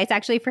have any advice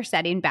actually for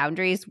setting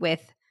boundaries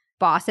with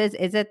bosses?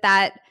 Is it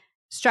that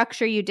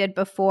structure you did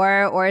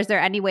before, or is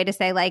there any way to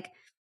say like,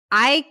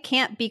 I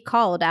can't be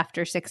called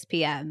after 6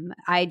 p.m.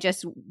 I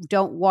just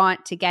don't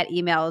want to get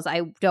emails.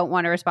 I don't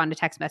want to respond to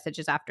text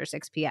messages after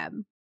 6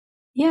 p.m.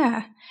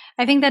 Yeah,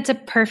 I think that's a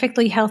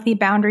perfectly healthy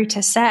boundary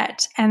to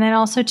set. And then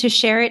also to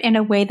share it in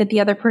a way that the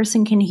other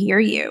person can hear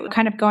you.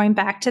 Kind of going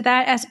back to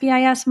that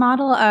SBIS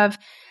model of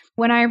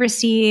when I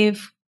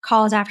receive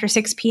calls after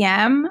 6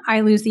 p.m., I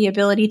lose the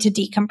ability to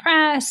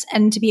decompress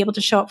and to be able to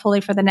show up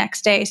fully for the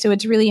next day. So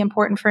it's really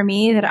important for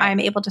me that I'm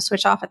able to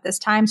switch off at this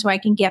time so I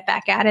can get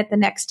back at it the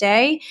next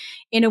day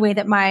in a way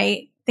that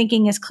my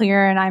thinking is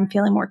clear and I'm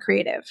feeling more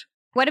creative.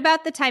 What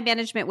about the time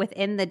management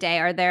within the day?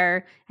 Are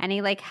there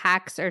any like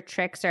hacks or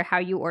tricks or how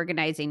you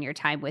organizing your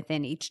time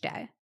within each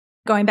day?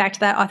 Going back to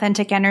that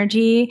authentic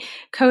energy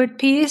code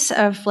piece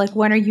of like,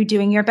 when are you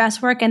doing your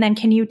best work? And then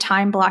can you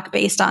time block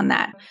based on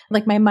that?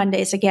 Like my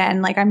Mondays,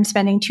 again, like I'm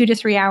spending 2 to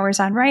 3 hours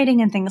on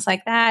writing and things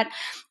like that.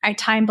 I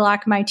time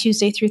block my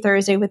Tuesday through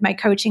Thursday with my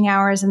coaching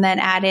hours and then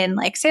add in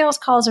like sales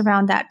calls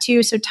around that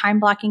too. So time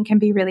blocking can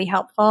be really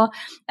helpful.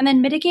 And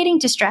then mitigating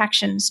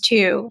distractions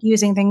too,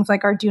 using things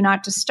like our do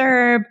not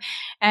disturb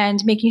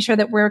and making sure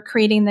that we're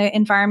creating the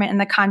environment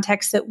and the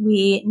context that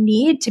we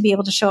need to be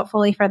able to show up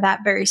fully for that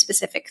very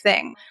specific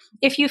thing.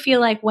 If you feel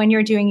like when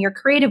you're doing your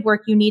creative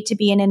work, you need to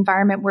be in an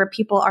environment where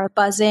people are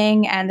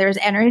buzzing and there's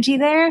energy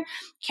there,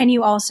 can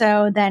you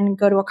also then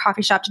go to a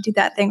coffee shop to do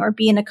that thing or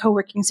be in a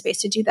co-working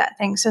space to do that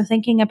thing? So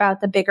thinking thinking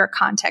about the bigger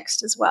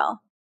context as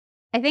well.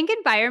 I think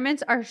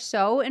environments are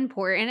so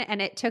important,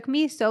 and it took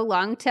me so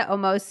long to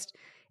almost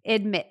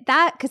admit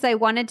that because I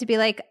wanted to be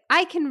like,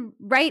 I can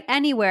write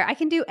anywhere. I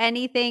can do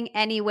anything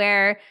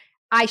anywhere.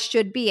 I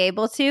should be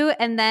able to.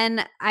 And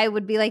then I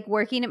would be like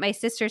working at my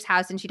sister's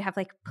house and she'd have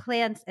like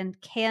plants and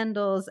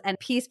candles and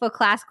peaceful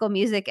classical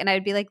music. And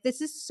I'd be like,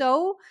 this is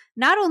so,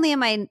 not only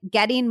am I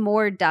getting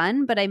more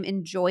done, but I'm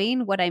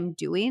enjoying what I'm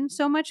doing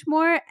so much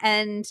more.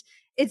 And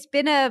it's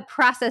been a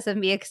process of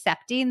me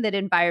accepting that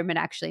environment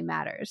actually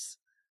matters.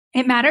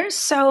 It matters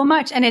so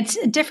much. And it's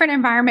a different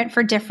environment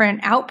for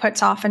different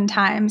outputs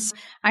oftentimes.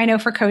 I know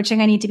for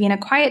coaching, I need to be in a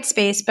quiet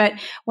space. But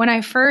when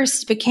I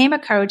first became a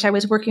coach, I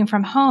was working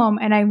from home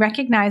and I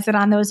recognized that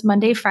on those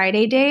Monday,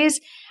 Friday days,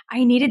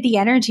 I needed the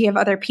energy of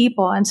other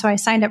people. And so I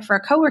signed up for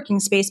a co-working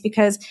space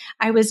because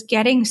I was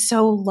getting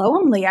so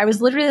lonely. I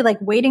was literally like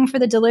waiting for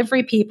the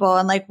delivery people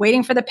and like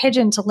waiting for the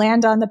pigeon to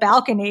land on the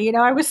balcony. You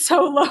know, I was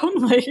so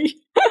lonely.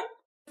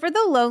 For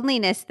the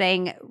loneliness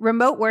thing,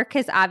 remote work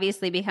has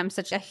obviously become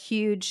such a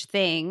huge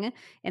thing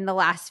in the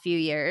last few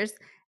years.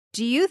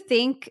 Do you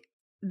think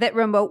that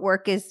remote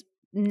work is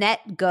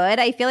net good?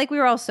 I feel like we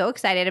were all so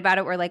excited about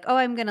it. We're like, oh,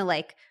 I'm going to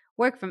like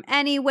work from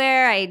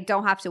anywhere. I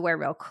don't have to wear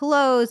real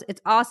clothes.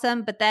 It's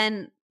awesome. But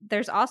then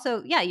there's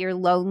also, yeah, you're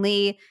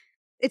lonely.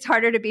 It's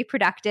harder to be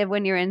productive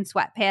when you're in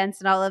sweatpants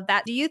and all of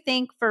that. Do you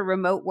think for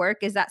remote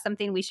work, is that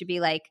something we should be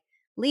like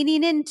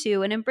leaning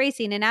into and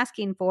embracing and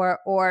asking for?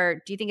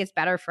 Or do you think it's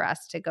better for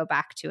us to go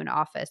back to an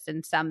office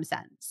in some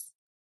sense?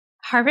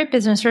 Harvard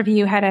Business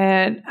Review had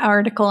an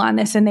article on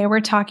this, and they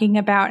were talking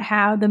about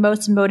how the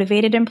most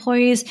motivated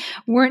employees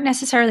weren't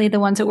necessarily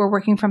the ones that were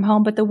working from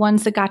home, but the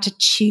ones that got to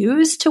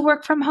choose to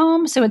work from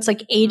home. So it's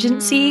like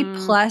agency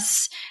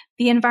plus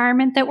the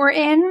environment that we're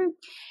in.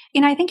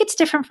 And I think it's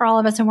different for all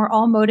of us, and we're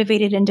all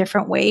motivated in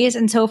different ways.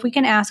 And so if we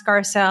can ask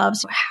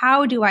ourselves,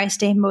 how do I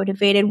stay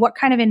motivated? What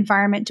kind of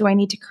environment do I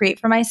need to create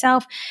for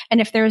myself?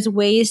 And if there's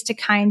ways to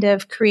kind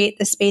of create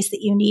the space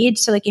that you need.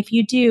 So like if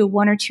you do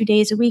 1 or 2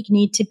 days a week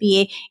need to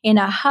be in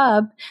a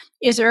hub,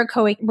 is there a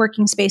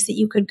co-working space that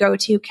you could go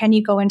to? Can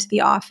you go into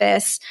the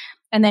office?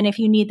 And then if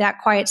you need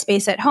that quiet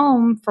space at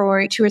home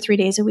for 2 or 3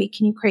 days a week,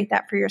 can you create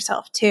that for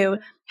yourself too?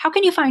 How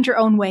can you find your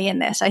own way in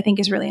this? I think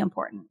is really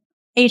important.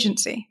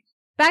 Agency.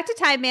 Back to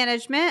time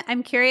management.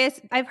 I'm curious.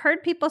 I've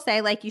heard people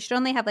say like you should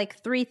only have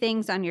like 3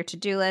 things on your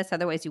to-do list,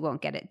 otherwise you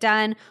won't get it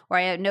done. Or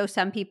I know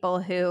some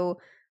people who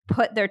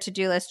put their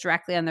to-do list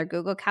directly on their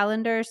Google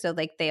Calendar. So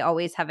like they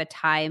always have a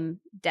time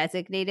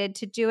designated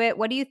to do it.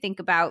 What do you think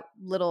about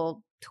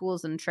little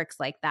tools and tricks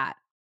like that?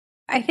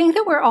 I think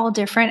that we're all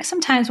different.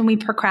 Sometimes when we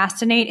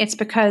procrastinate, it's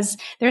because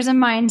there's a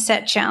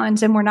mindset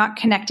challenge and we're not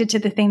connected to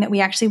the thing that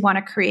we actually want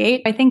to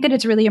create. I think that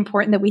it's really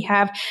important that we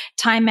have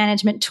time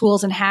management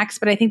tools and hacks,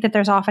 but I think that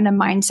there's often a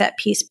mindset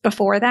piece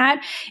before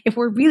that. If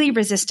we're really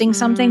resisting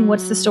something,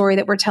 what's the story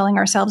that we're telling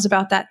ourselves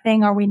about that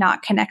thing? Are we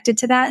not connected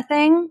to that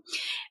thing?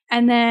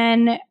 And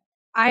then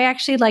I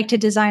actually like to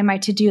design my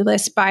to-do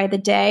list by the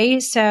day.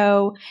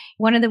 So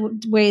one of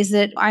the ways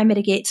that I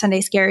mitigate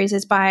Sunday scaries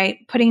is by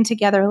putting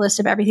together a list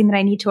of everything that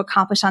I need to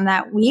accomplish on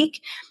that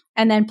week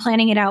and then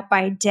planning it out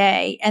by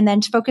day and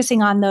then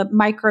focusing on the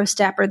micro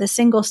step or the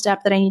single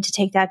step that I need to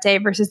take that day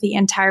versus the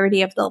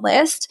entirety of the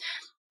list.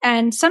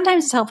 And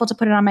sometimes it's helpful to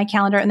put it on my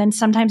calendar. And then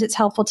sometimes it's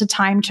helpful to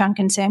time chunk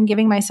and say, I'm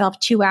giving myself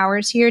 2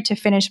 hours here to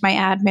finish my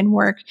admin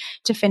work,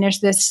 to finish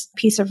this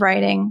piece of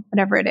writing,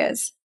 whatever it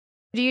is.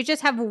 Do you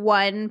just have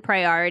one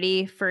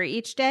priority for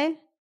each day?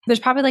 There's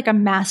probably like a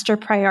master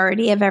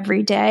priority of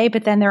every day,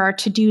 but then there are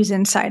to-dos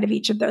inside of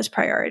each of those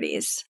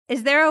priorities.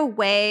 Is there a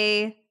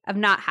way of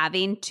not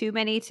having too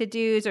many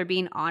to-dos or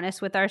being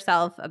honest with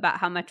ourselves about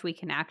how much we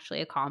can actually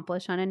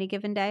accomplish on any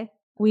given day?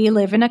 We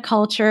live in a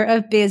culture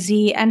of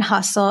busy and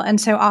hustle.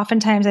 And so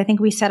oftentimes I think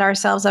we set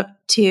ourselves up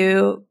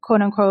to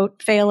quote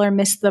unquote fail or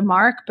miss the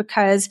mark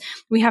because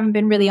we haven't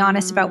been really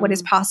honest about what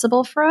is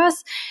possible for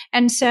us.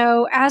 And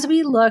so as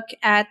we look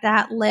at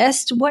that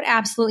list, what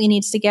absolutely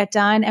needs to get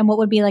done and what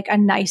would be like a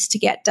nice to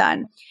get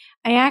done?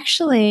 I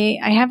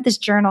have this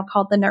journal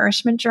called the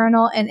Nourishment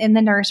Journal. And in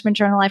the Nourishment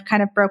Journal, I've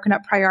kind of broken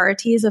up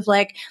priorities of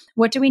like,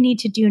 what do we need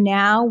to do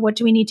now? What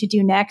do we need to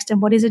do next?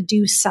 And what is a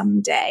do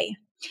someday?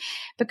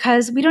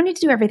 Because we don't need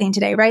to do everything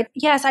today, right?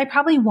 Yes, I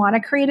probably want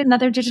to create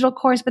another digital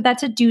course, but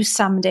that's a do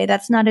someday.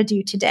 That's not a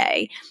do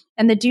today.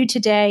 And the do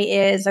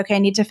today is, okay, I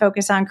need to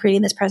focus on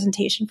creating this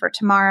presentation for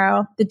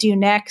tomorrow. The do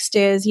next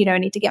is, I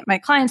need to get my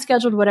client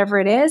scheduled, whatever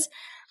it is.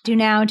 Do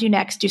now, do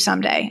next, do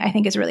someday, I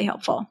think is really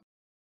helpful.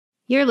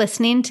 You're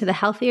listening to the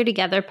Healthier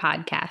Together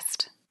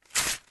podcast.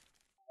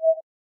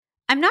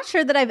 I'm not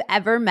sure that I've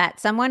ever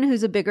met someone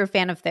who's a bigger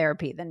fan of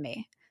therapy than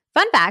me.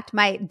 Fun fact,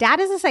 my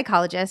dad is a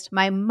psychologist.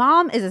 My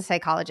mom is a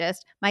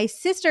psychologist. My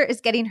sister is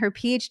getting her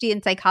PhD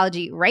in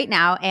psychology right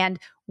now. And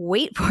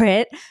wait for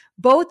it,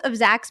 both of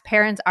Zach's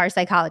parents are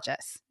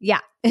psychologists.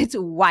 Yeah, it's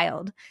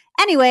wild.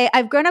 Anyway,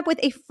 I've grown up with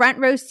a front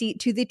row seat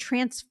to the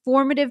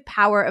transformative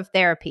power of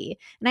therapy.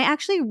 And I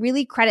actually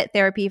really credit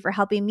therapy for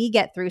helping me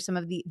get through some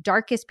of the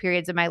darkest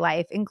periods of my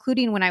life,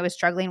 including when I was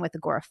struggling with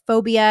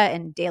agoraphobia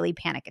and daily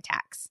panic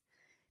attacks.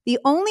 The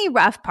only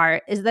rough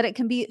part is that it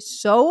can be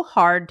so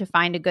hard to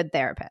find a good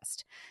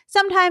therapist.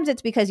 Sometimes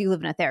it's because you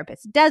live in a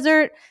therapist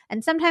desert,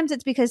 and sometimes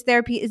it's because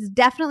therapy is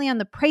definitely on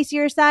the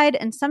pricier side,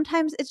 and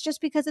sometimes it's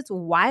just because it's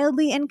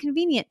wildly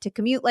inconvenient to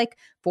commute like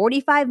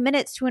 45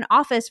 minutes to an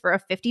office for a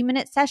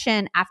 50-minute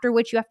session, after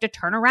which you have to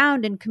turn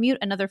around and commute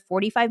another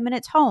 45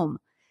 minutes home.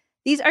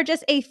 These are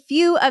just a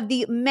few of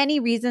the many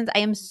reasons I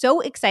am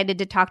so excited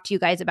to talk to you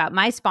guys about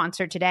my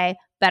sponsor today,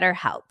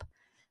 BetterHelp.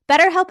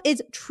 BetterHelp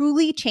is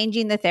truly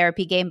changing the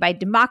therapy game by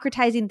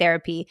democratizing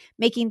therapy,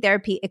 making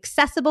therapy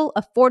accessible,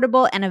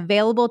 affordable, and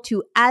available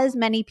to as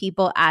many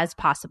people as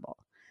possible.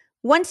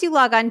 Once you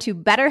log on to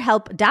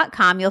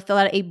betterhelp.com, you'll fill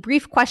out a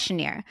brief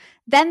questionnaire.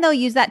 Then they'll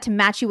use that to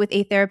match you with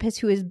a therapist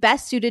who is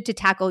best suited to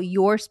tackle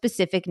your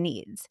specific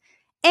needs.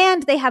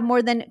 And they have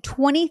more than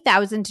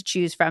 20,000 to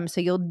choose from,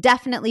 so you'll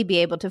definitely be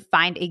able to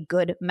find a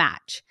good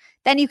match.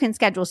 Then you can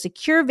schedule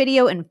secure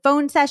video and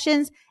phone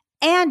sessions,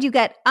 and you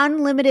get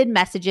unlimited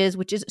messages,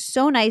 which is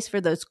so nice for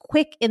those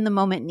quick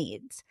in-the-moment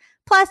needs.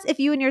 Plus, if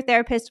you and your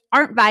therapist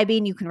aren't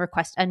vibing, you can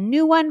request a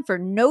new one for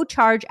no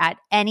charge at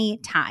any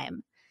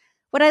time.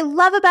 What I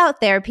love about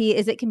therapy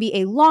is it can be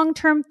a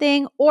long-term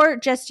thing or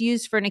just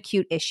used for an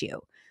acute issue.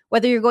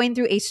 Whether you're going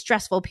through a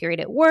stressful period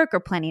at work or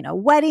planning a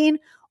wedding,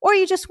 or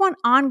you just want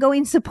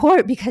ongoing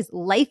support because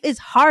life is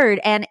hard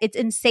and it's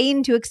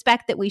insane to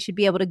expect that we should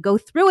be able to go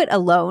through it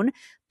alone,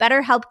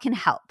 BetterHelp can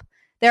help.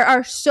 There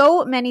are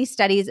so many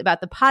studies about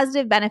the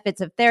positive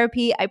benefits of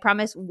therapy. I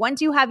promise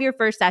once you have your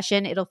first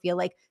session, it'll feel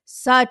like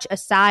such a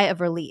sigh of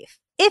relief.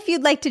 If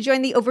you'd like to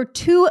join the over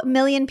 2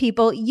 million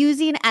people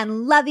using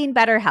and loving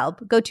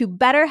BetterHelp, go to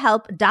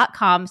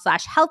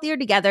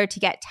betterhelp.com/healthiertogether to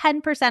get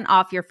 10%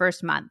 off your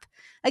first month.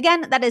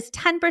 Again, that is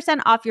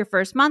 10% off your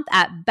first month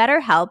at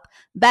BetterHelp,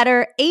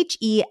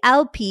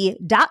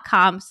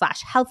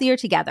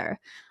 betterhelp.com/healthiertogether.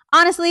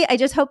 Honestly, I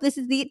just hope this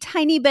is the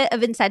tiny bit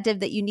of incentive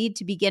that you need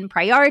to begin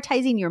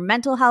prioritizing your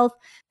mental health.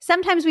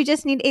 Sometimes we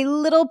just need a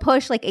little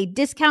push, like a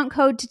discount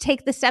code, to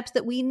take the steps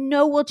that we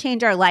know will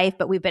change our life,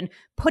 but we've been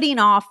putting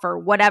off for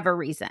whatever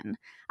reason.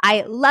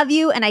 I love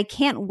you, and I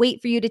can't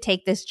wait for you to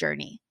take this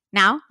journey.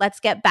 Now,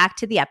 let's get back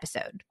to the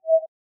episode.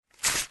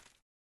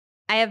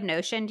 I have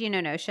Notion. Do you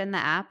know Notion, the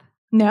app?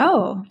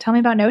 No, tell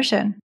me about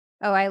Notion.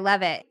 Oh, I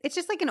love it. It's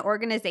just like an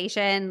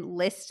organization,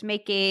 list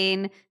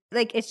making.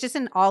 Like it's just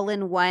an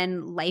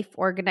all-in-one life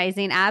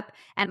organizing app.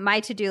 And my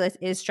to-do list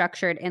is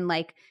structured in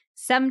like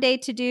someday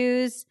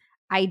to-dos,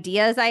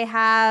 ideas I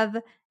have,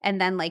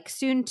 and then like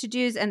soon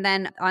to-dos. And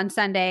then on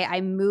Sunday,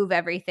 I move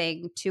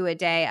everything to a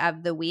day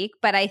of the week.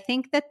 But I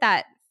think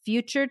that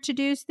future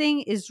to-dos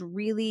thing is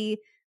really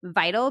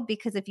vital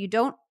because if you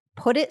don't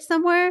put it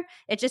somewhere,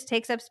 it just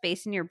takes up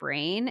space in your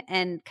brain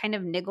and kind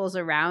of niggles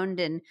around.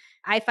 And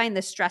I find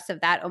the stress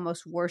of that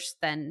almost worse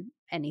than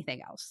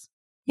anything else.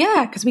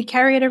 Yeah, because we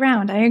carry it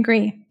around. I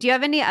agree. Do you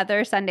have any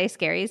other Sunday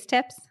Scaries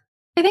tips?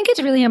 I think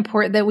it's really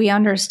important that we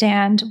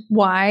understand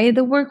why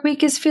the work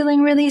week is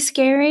feeling really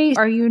scary.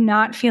 Are you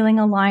not feeling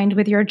aligned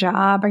with your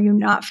job? Are you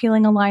not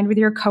feeling aligned with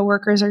your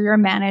coworkers or your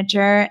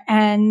manager?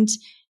 And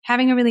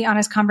having a really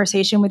honest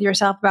conversation with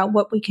yourself about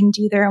what we can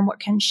do there and what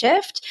can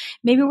shift.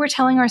 Maybe we're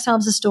telling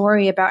ourselves a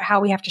story about how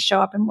we have to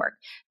show up and work.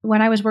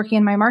 When I was working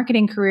in my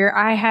marketing career,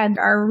 I had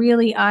a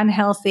really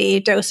unhealthy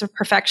dose of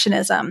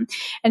perfectionism.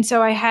 And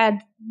so I had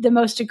the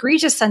most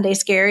egregious Sunday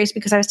scaries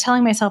because I was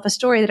telling myself a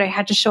story that I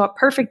had to show up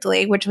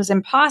perfectly, which was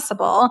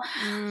impossible.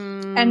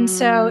 And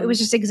so it was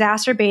just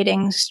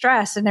exacerbating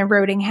stress and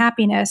eroding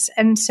happiness.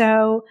 And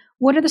so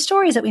what are the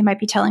stories that we might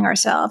be telling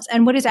ourselves?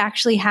 And what is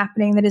actually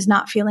happening that is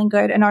not feeling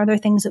good? And are there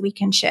things that we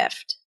can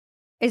shift?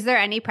 Is there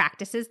any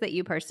practices that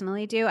you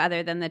personally do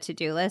other than the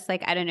to-do list?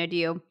 Like, I don't know, do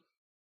you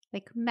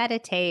like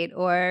meditate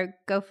or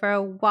go for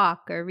a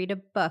walk or read a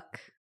book?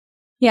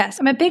 Yes,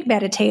 I'm a big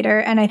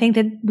meditator, and I think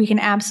that we can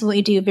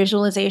absolutely do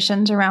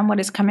visualizations around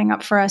what is coming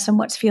up for us and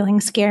what's feeling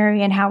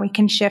scary and how we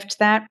can shift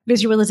that.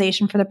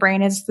 Visualization for the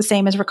brain is the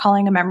same as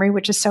recalling a memory,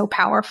 which is so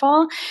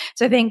powerful.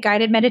 So I think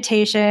guided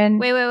meditation.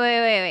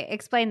 Wait.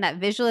 Explain that.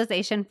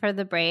 Visualization for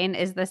the brain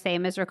is the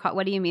same as recall.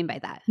 What do you mean by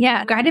that?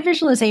 Yeah, guided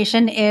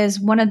visualization is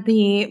one of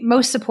the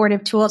most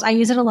supportive tools. I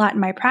use it a lot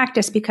in my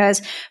practice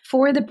because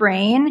for the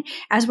brain,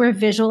 as we're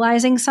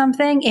visualizing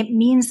something, it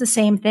means the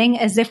same thing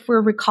as if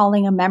we're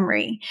recalling a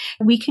memory.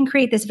 We can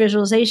create this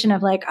visualization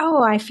of like,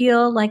 oh, I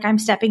feel like I'm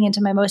stepping into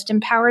my most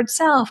empowered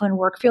self and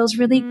work feels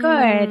really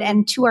good.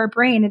 And to our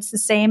brain, it's the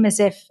same as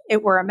if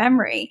it were a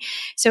memory.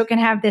 So it can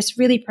have this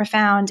really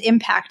profound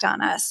impact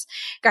on us.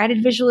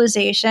 Guided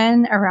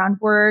visualization around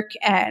work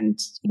and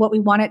what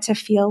we want it to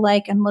feel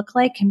like and look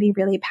like can be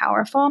really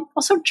powerful.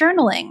 Also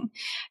journaling.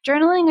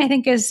 Journaling, I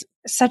think, is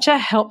such a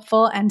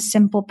helpful and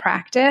simple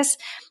practice.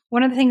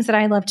 One of the things that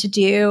I love to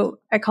do,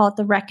 I call it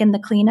the wreck and the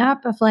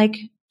cleanup of like,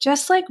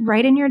 just like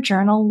write in your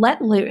journal,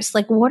 let loose.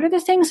 Like, what are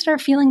the things that are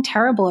feeling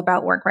terrible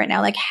about work right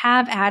now? Like,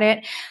 have at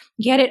it,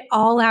 get it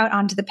all out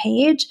onto the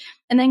page,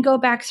 and then go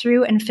back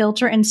through and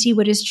filter and see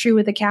what is true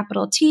with a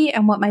capital T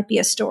and what might be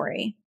a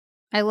story.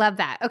 I love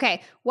that.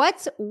 Okay.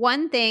 What's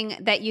one thing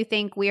that you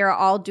think we are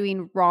all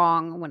doing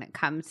wrong when it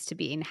comes to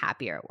being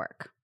happier at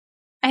work?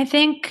 I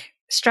think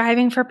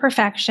striving for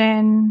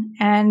perfection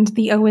and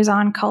the always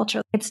on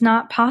culture, it's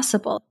not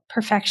possible.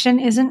 Perfection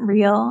isn't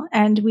real,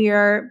 and we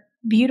are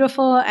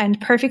beautiful and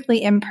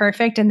perfectly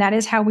imperfect. And that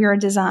is how we are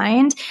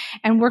designed.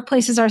 And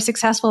workplaces are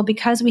successful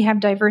because we have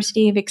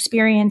diversity of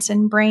experience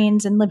and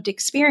brains and lived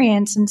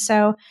experience. And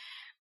so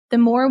the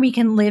more we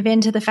can live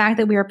into the fact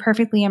that we are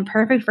perfectly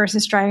imperfect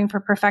versus striving for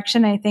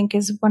perfection, I think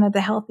is one of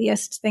the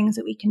healthiest things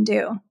that we can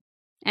do.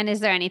 And is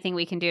there anything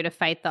we can do to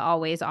fight the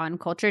always on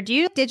culture? Do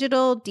you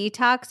digital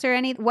detox or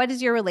any? What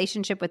is your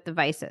relationship with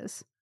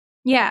devices?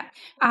 Yeah,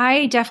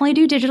 I definitely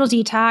do digital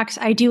detox.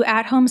 I do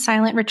at-home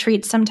silent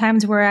retreats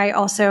sometimes where I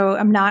also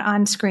am not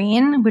on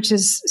screen, which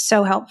is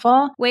so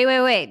helpful.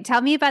 Wait.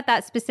 Tell me about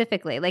that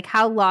specifically. Like,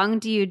 how long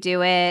do you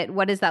do it?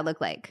 What does that look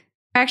like?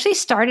 I actually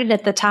started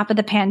at the top of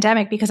the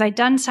pandemic because I'd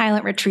done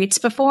silent retreats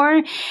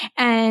before.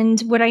 And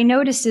what I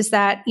noticed is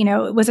that,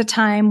 it was a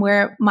time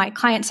where my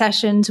client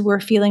sessions were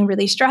feeling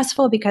really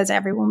stressful because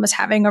everyone was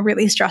having a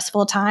really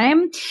stressful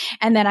time.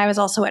 And then I was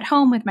also at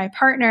home with my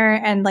partner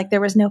and like there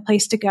was no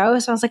place to go.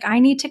 So I was like, I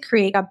need to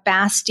create a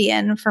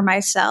bastion for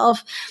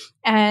myself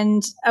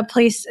and a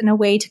place and a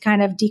way to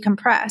kind of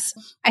decompress.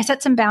 I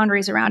set some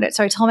boundaries around it.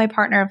 So I told my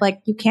partner of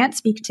like, you can't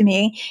speak to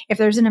me. If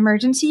there's an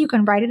emergency, you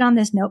can write it on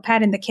this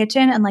notepad in the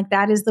kitchen. And like,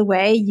 that is the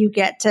way you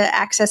get to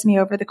access me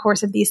over the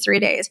course of these 3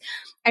 days.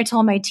 I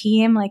told my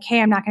team like,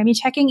 hey, I'm not going to be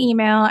checking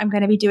email. I'm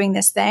going to be doing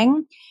this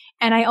thing.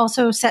 And I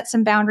also set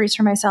some boundaries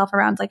for myself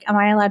around like, am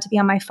I allowed to be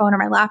on my phone or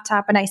my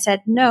laptop? And I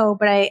said no,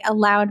 but I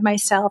allowed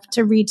myself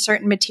to read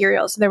certain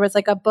materials. So there was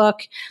like a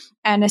book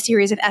and a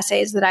series of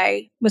essays that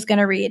I was going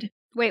to read.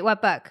 Wait,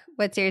 what book?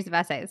 What series of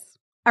essays?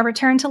 A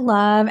Return to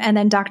Love and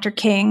then Dr.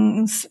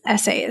 King's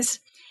essays.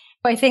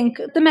 I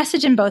think the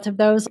message in both of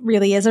those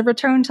really is a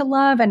return to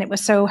love. And it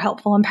was so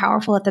helpful and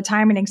powerful at the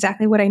time and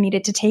exactly what I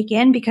needed to take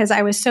in because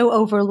I was so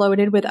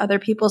overloaded with other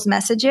people's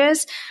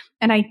messages.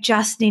 And I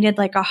just needed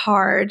like a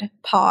hard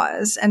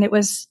pause. And it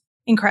was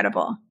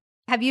incredible.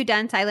 Have you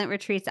done silent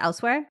retreats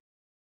elsewhere?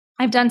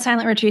 I've done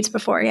silent retreats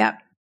before, yeah.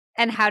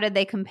 And how did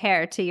they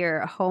compare to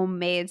your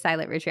homemade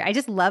silent retreat? I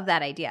just love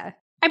that idea.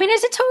 I mean,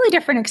 it's a totally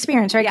different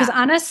experience, right? Because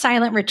on a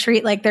silent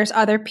retreat, like there's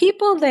other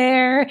people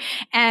there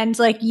and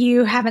like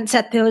you haven't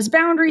set those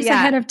boundaries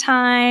ahead of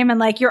time and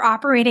like you're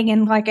operating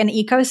in like an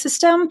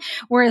ecosystem.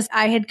 Whereas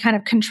I had kind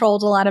of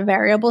controlled a lot of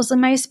variables in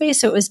my space.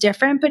 So it was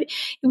different, but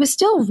it was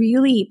still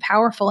really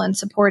powerful and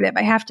supportive,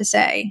 I have to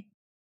say.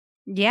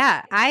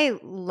 Yeah, I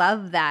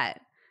love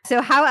that.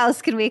 So how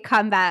else can we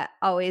combat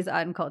always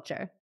on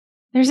culture?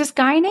 There's this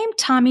guy named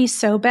Tommy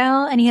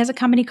Sobel, and he has a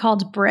company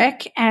called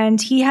Brick.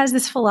 And he has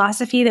this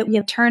philosophy that we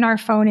turn our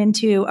phone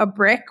into a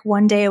brick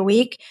 1 day a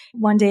week.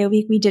 1 day a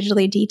week, we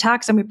digitally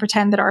detox and we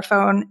pretend that our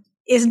phone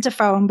isn't a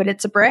phone, but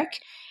it's a brick.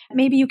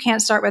 Maybe you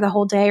can't start with a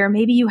whole day, or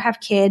maybe you have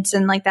kids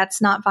and like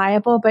that's not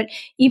viable. But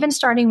even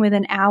starting with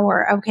an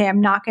hour, okay, I'm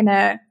not going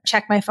to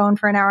check my phone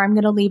for an hour. I'm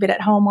going to leave it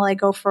at home while I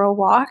go for a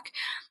walk.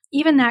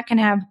 Even that can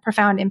have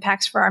profound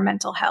impacts for our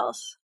mental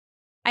health.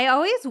 I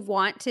always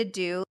want to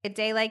do a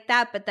day like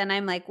that, but then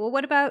I'm like, well,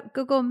 what about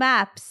Google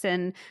Maps?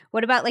 And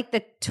what about like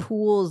the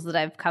tools that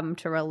I've come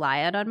to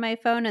rely on my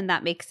phone? And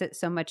that makes it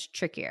so much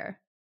trickier.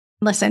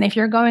 Listen, if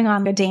you're going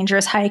on a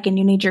dangerous hike and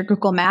you need your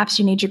Google Maps,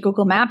 you need your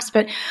Google Maps.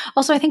 But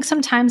also I think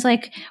sometimes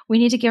like we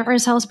need to give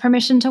ourselves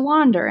permission to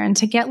wander and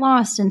to get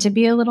lost and to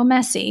be a little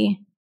messy.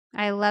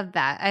 I love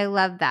that. I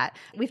love that.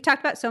 We've talked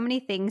about so many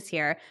things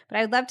here, but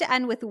I'd love to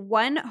end with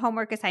one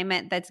homework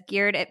assignment that's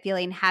geared at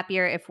feeling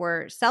happier if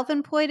we're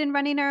self-employed and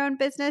running our own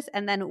business.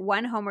 And then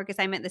one homework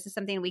assignment, this is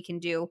something we can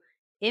do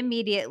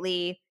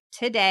immediately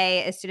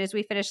today, as soon as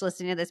we finish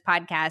listening to this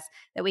podcast,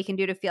 that we can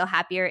do to feel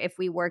happier if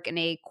we work in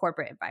a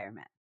corporate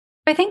environment.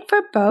 I think for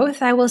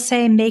both, I will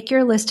say make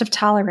your list of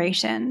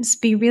tolerations.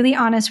 Be really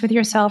honest with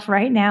yourself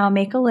right now.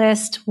 Make a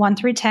list 1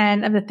 through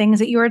 10 of the things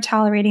that you are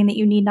tolerating that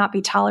you need not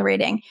be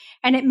tolerating.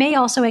 And it may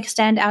also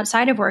extend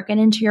outside of work and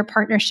into your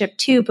partnership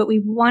too. But we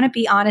want to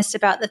be honest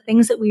about the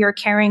things that we are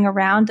carrying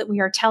around, that we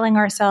are telling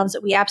ourselves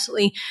that we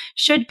absolutely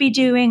should be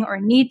doing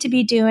or need to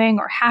be doing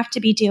or have to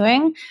be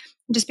doing.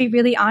 Just be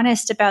really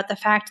honest about the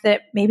fact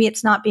that maybe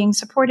it's not being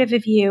supportive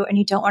of you and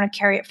you don't want to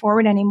carry it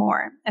forward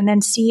anymore. And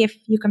then see if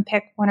you can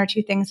pick 1 or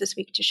 2 things this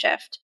week to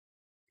shift.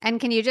 And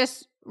can you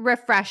just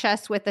refresh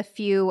us with a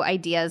few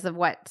ideas of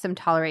what some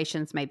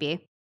tolerations might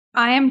be?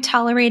 I am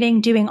tolerating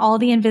doing all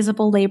the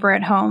invisible labor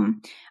at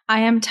home. I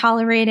am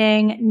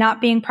tolerating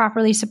not being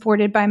properly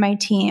supported by my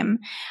team.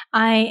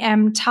 I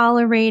am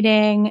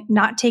tolerating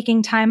not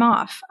taking time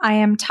off. I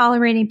am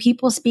tolerating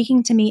people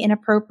speaking to me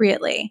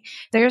inappropriately.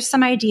 There's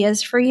some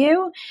ideas for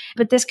you,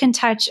 but this can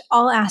touch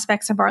all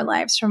aspects of our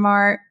lives, from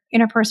our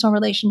interpersonal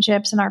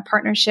relationships and our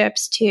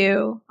partnerships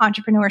to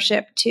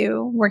entrepreneurship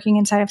to working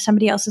inside of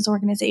somebody else's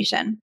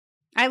organization.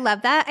 I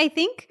love that. I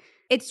think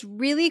it's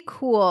really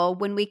cool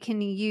when we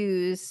can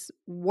use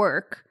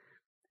work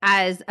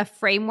as a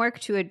framework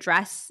to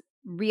address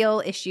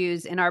real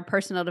issues in our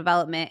personal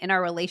development, in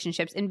our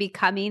relationships, in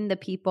becoming the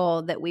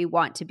people that we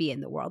want to be in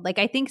the world. Like,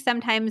 I think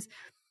sometimes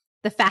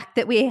the fact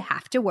that we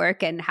have to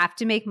work and have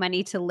to make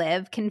money to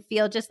live can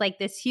feel just like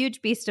this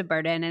huge beast of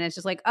burden. And it's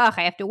just like, oh,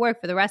 I have to work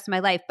for the rest of my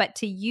life. But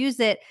to use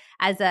it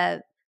as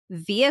a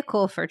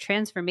vehicle for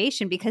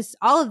transformation, because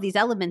all of these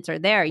elements are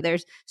there.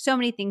 There's so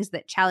many things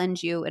that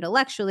challenge you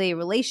intellectually,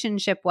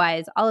 relationship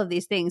wise, all of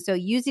these things. So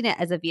using it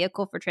as a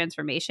vehicle for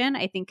transformation,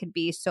 I think could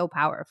be so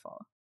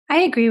powerful.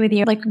 I agree with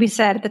you. Like we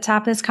said at the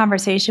top of this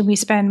conversation, we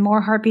spend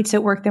more heartbeats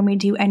at work than we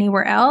do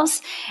anywhere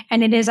else.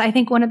 And it is, I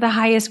think, one of the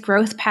highest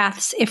growth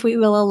paths if we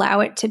will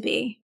allow it to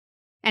be.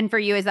 And for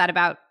you, is that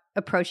about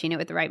approaching it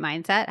with the right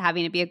mindset,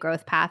 having it be a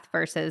growth path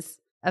versus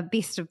a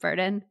beast of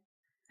burden?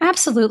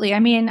 Absolutely. I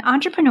mean,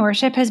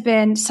 entrepreneurship has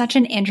been such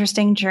an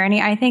interesting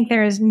journey. I think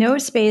there is no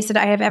space that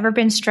I have ever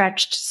been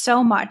stretched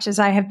so much as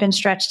I have been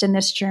stretched in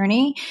this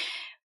journey.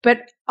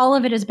 But all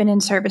of it has been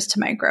in service to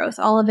my growth.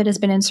 All of it has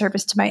been in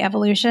service to my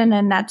evolution.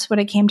 And that's what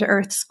I came to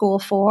Earth School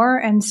for.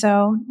 And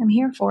so I'm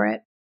here for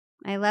it.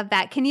 I love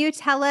that. Can you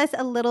tell us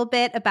a little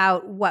bit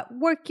about what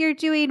work you're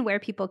doing, where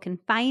people can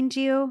find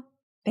you?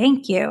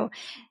 Thank you.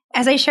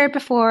 As I shared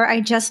before,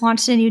 I just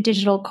launched a new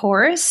digital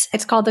course.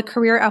 It's called the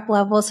Career Up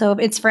Level. So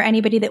it's for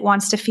anybody that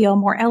wants to feel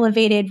more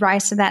elevated,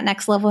 rise to that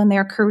next level in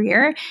their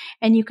career.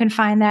 And you can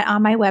find that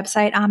on my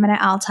website,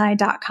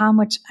 aminaaltai.com,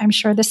 which I'm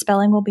sure the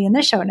spelling will be in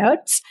the show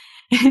notes.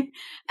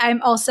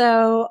 I'm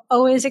also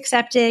always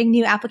accepting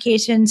new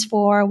applications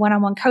for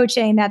one-on-one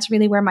coaching. That's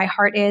really where my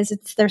heart is.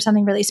 There's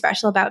something really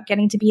special about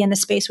getting to be in the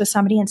space with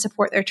somebody and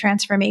support their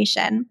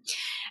transformation.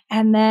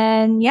 And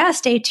then,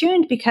 stay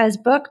tuned because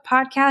book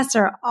podcasts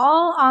are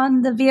all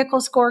on the vehicle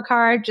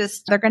scorecard.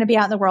 They're going to be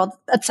out in the world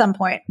at some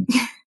point.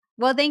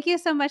 Well, thank you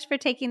so much for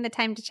taking the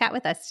time to chat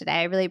with us today.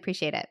 I really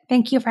appreciate it.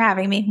 Thank you for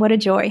having me. What a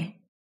joy.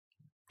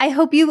 I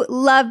hope you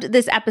loved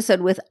this episode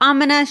with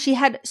Amina. She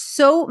had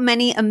so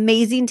many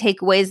amazing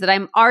takeaways that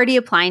I'm already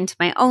applying to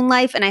my own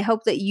life, and I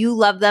hope that you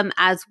love them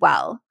as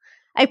well.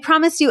 I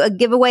promised you a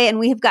giveaway, and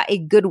we have got a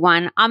good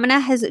one. Amina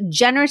has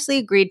generously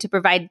agreed to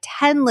provide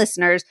 10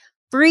 listeners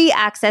free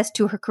access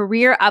to her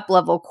Career Up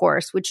Level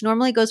course, which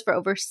normally goes for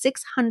over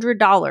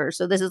 $600.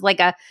 So this is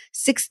like a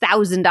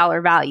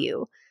 $6,000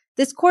 value.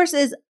 This course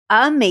is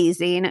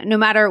amazing. No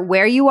matter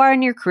where you are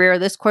in your career,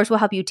 this course will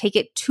help you take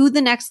it to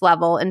the next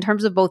level in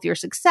terms of both your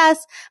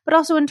success, but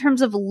also in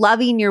terms of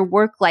loving your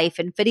work life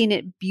and fitting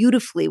it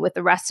beautifully with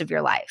the rest of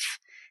your life.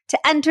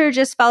 To enter,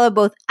 just follow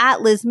both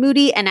at Liz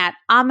Moody and at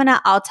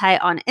Amina Altai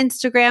on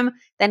Instagram.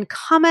 Then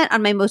comment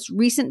on my most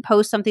recent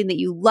post something that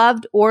you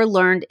loved or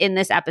learned in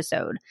this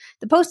episode.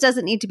 The post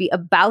doesn't need to be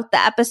about the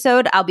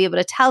episode. I'll be able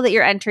to tell that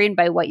you're entering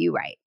by what you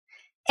write.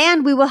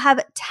 And we will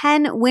have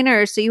 10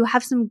 winners, so you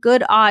have some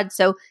good odds.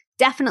 So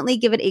definitely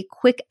give it a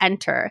quick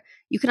enter.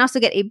 You can also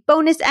get a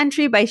bonus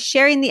entry by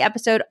sharing the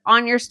episode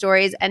on your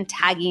stories and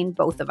tagging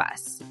both of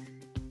us.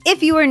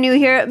 If you are new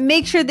here,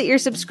 make sure that you're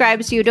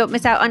subscribed so you don't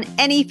miss out on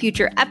any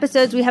future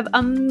episodes. We have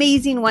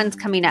amazing ones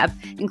coming up,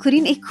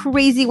 including a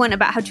crazy one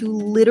about how to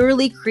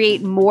literally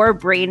create more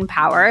brain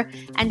power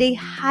and a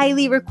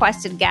highly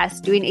requested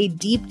guest doing a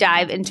deep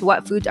dive into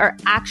what foods are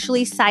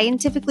actually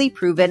scientifically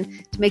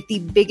proven to make the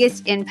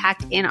biggest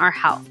impact in our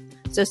health.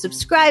 So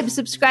subscribe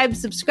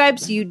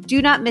so you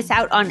do not miss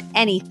out on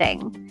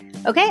anything.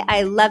 Okay,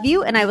 I love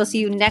you, and I will see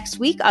you next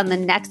week on the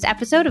next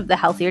episode of the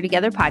Healthier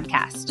Together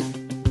podcast.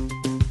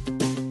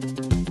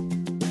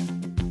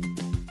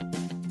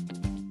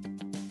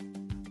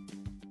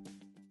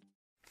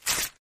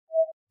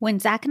 When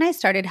Zach and I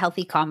started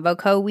Healthy Convo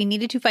Co., we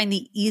needed to find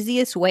the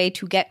easiest way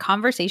to get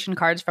conversation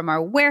cards from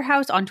our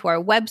warehouse onto our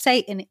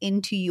website and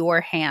into your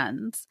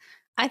hands.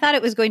 I thought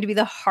it was going to be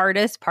the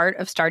hardest part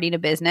of starting a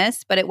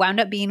business, but it wound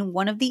up being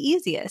one of the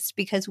easiest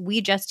because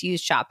we just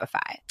use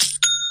Shopify.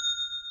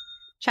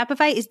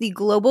 Shopify is the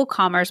global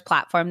commerce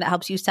platform that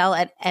helps you sell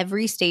at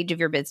every stage of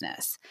your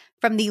business.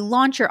 From the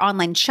launch your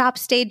online shop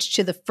stage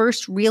to the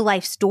first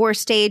real-life store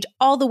stage,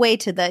 all the way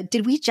to the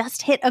did we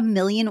just hit 1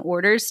 million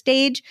orders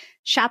stage,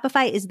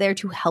 Shopify is there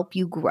to help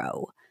you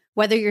grow.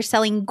 Whether you're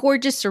selling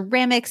gorgeous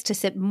ceramics to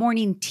sip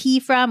morning tea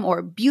from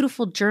or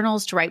beautiful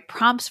journals to write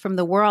prompts from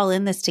the We're All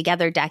In This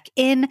Together deck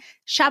in,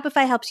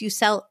 Shopify helps you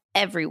sell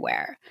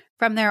everywhere.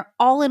 From their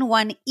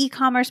all-in-one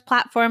e-commerce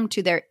platform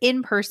to their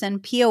in-person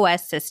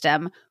POS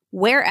system,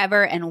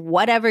 wherever and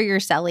whatever you're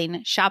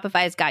selling,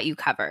 Shopify's got you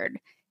covered.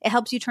 It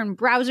helps you turn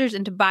browsers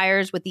into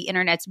buyers with the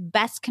internet's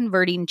best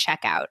converting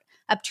checkout,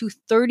 up to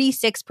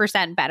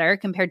 36% better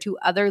compared to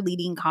other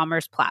leading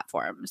commerce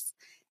platforms.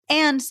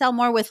 And sell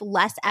more with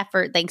less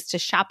effort thanks to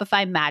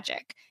Shopify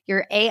Magic,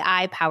 your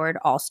AI-powered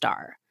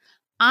all-star.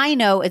 I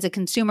know as a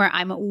consumer,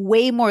 I'm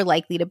way more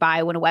likely to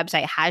buy when a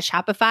website has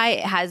Shopify.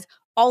 It has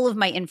all of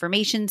my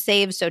information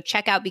saved, so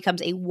checkout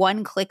becomes a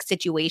one-click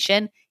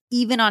situation,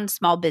 even on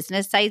small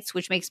business sites,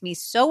 which makes me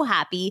so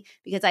happy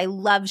because I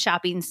love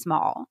shopping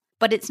small.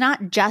 But it's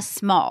not just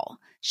small.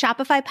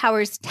 Shopify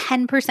powers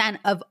 10%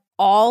 of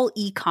all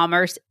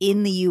e-commerce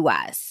in the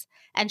US.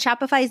 And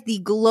Shopify is the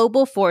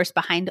global force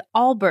behind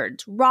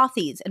Allbirds,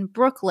 Rothy's, and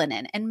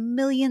Brooklinen, and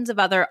millions of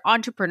other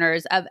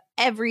entrepreneurs of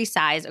every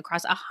size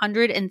across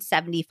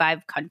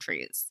 175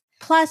 countries.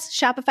 Plus,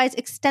 Shopify's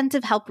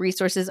extensive help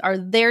resources are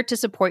there to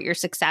support your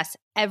success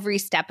every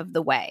step of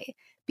the way,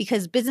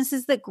 because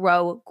businesses that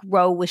grow,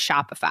 grow with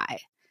Shopify.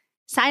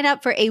 Sign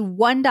up for a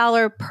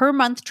 $1 per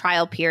month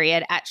trial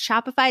period at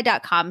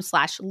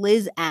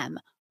shopify.com/LizM,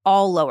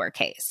 all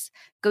lowercase.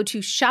 Go to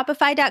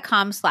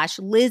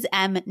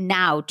shopify.com/LizM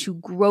now to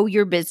grow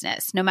your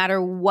business, no matter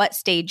what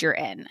stage you're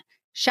in.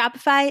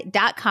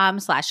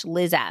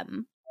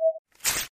 Shopify.com/LizM.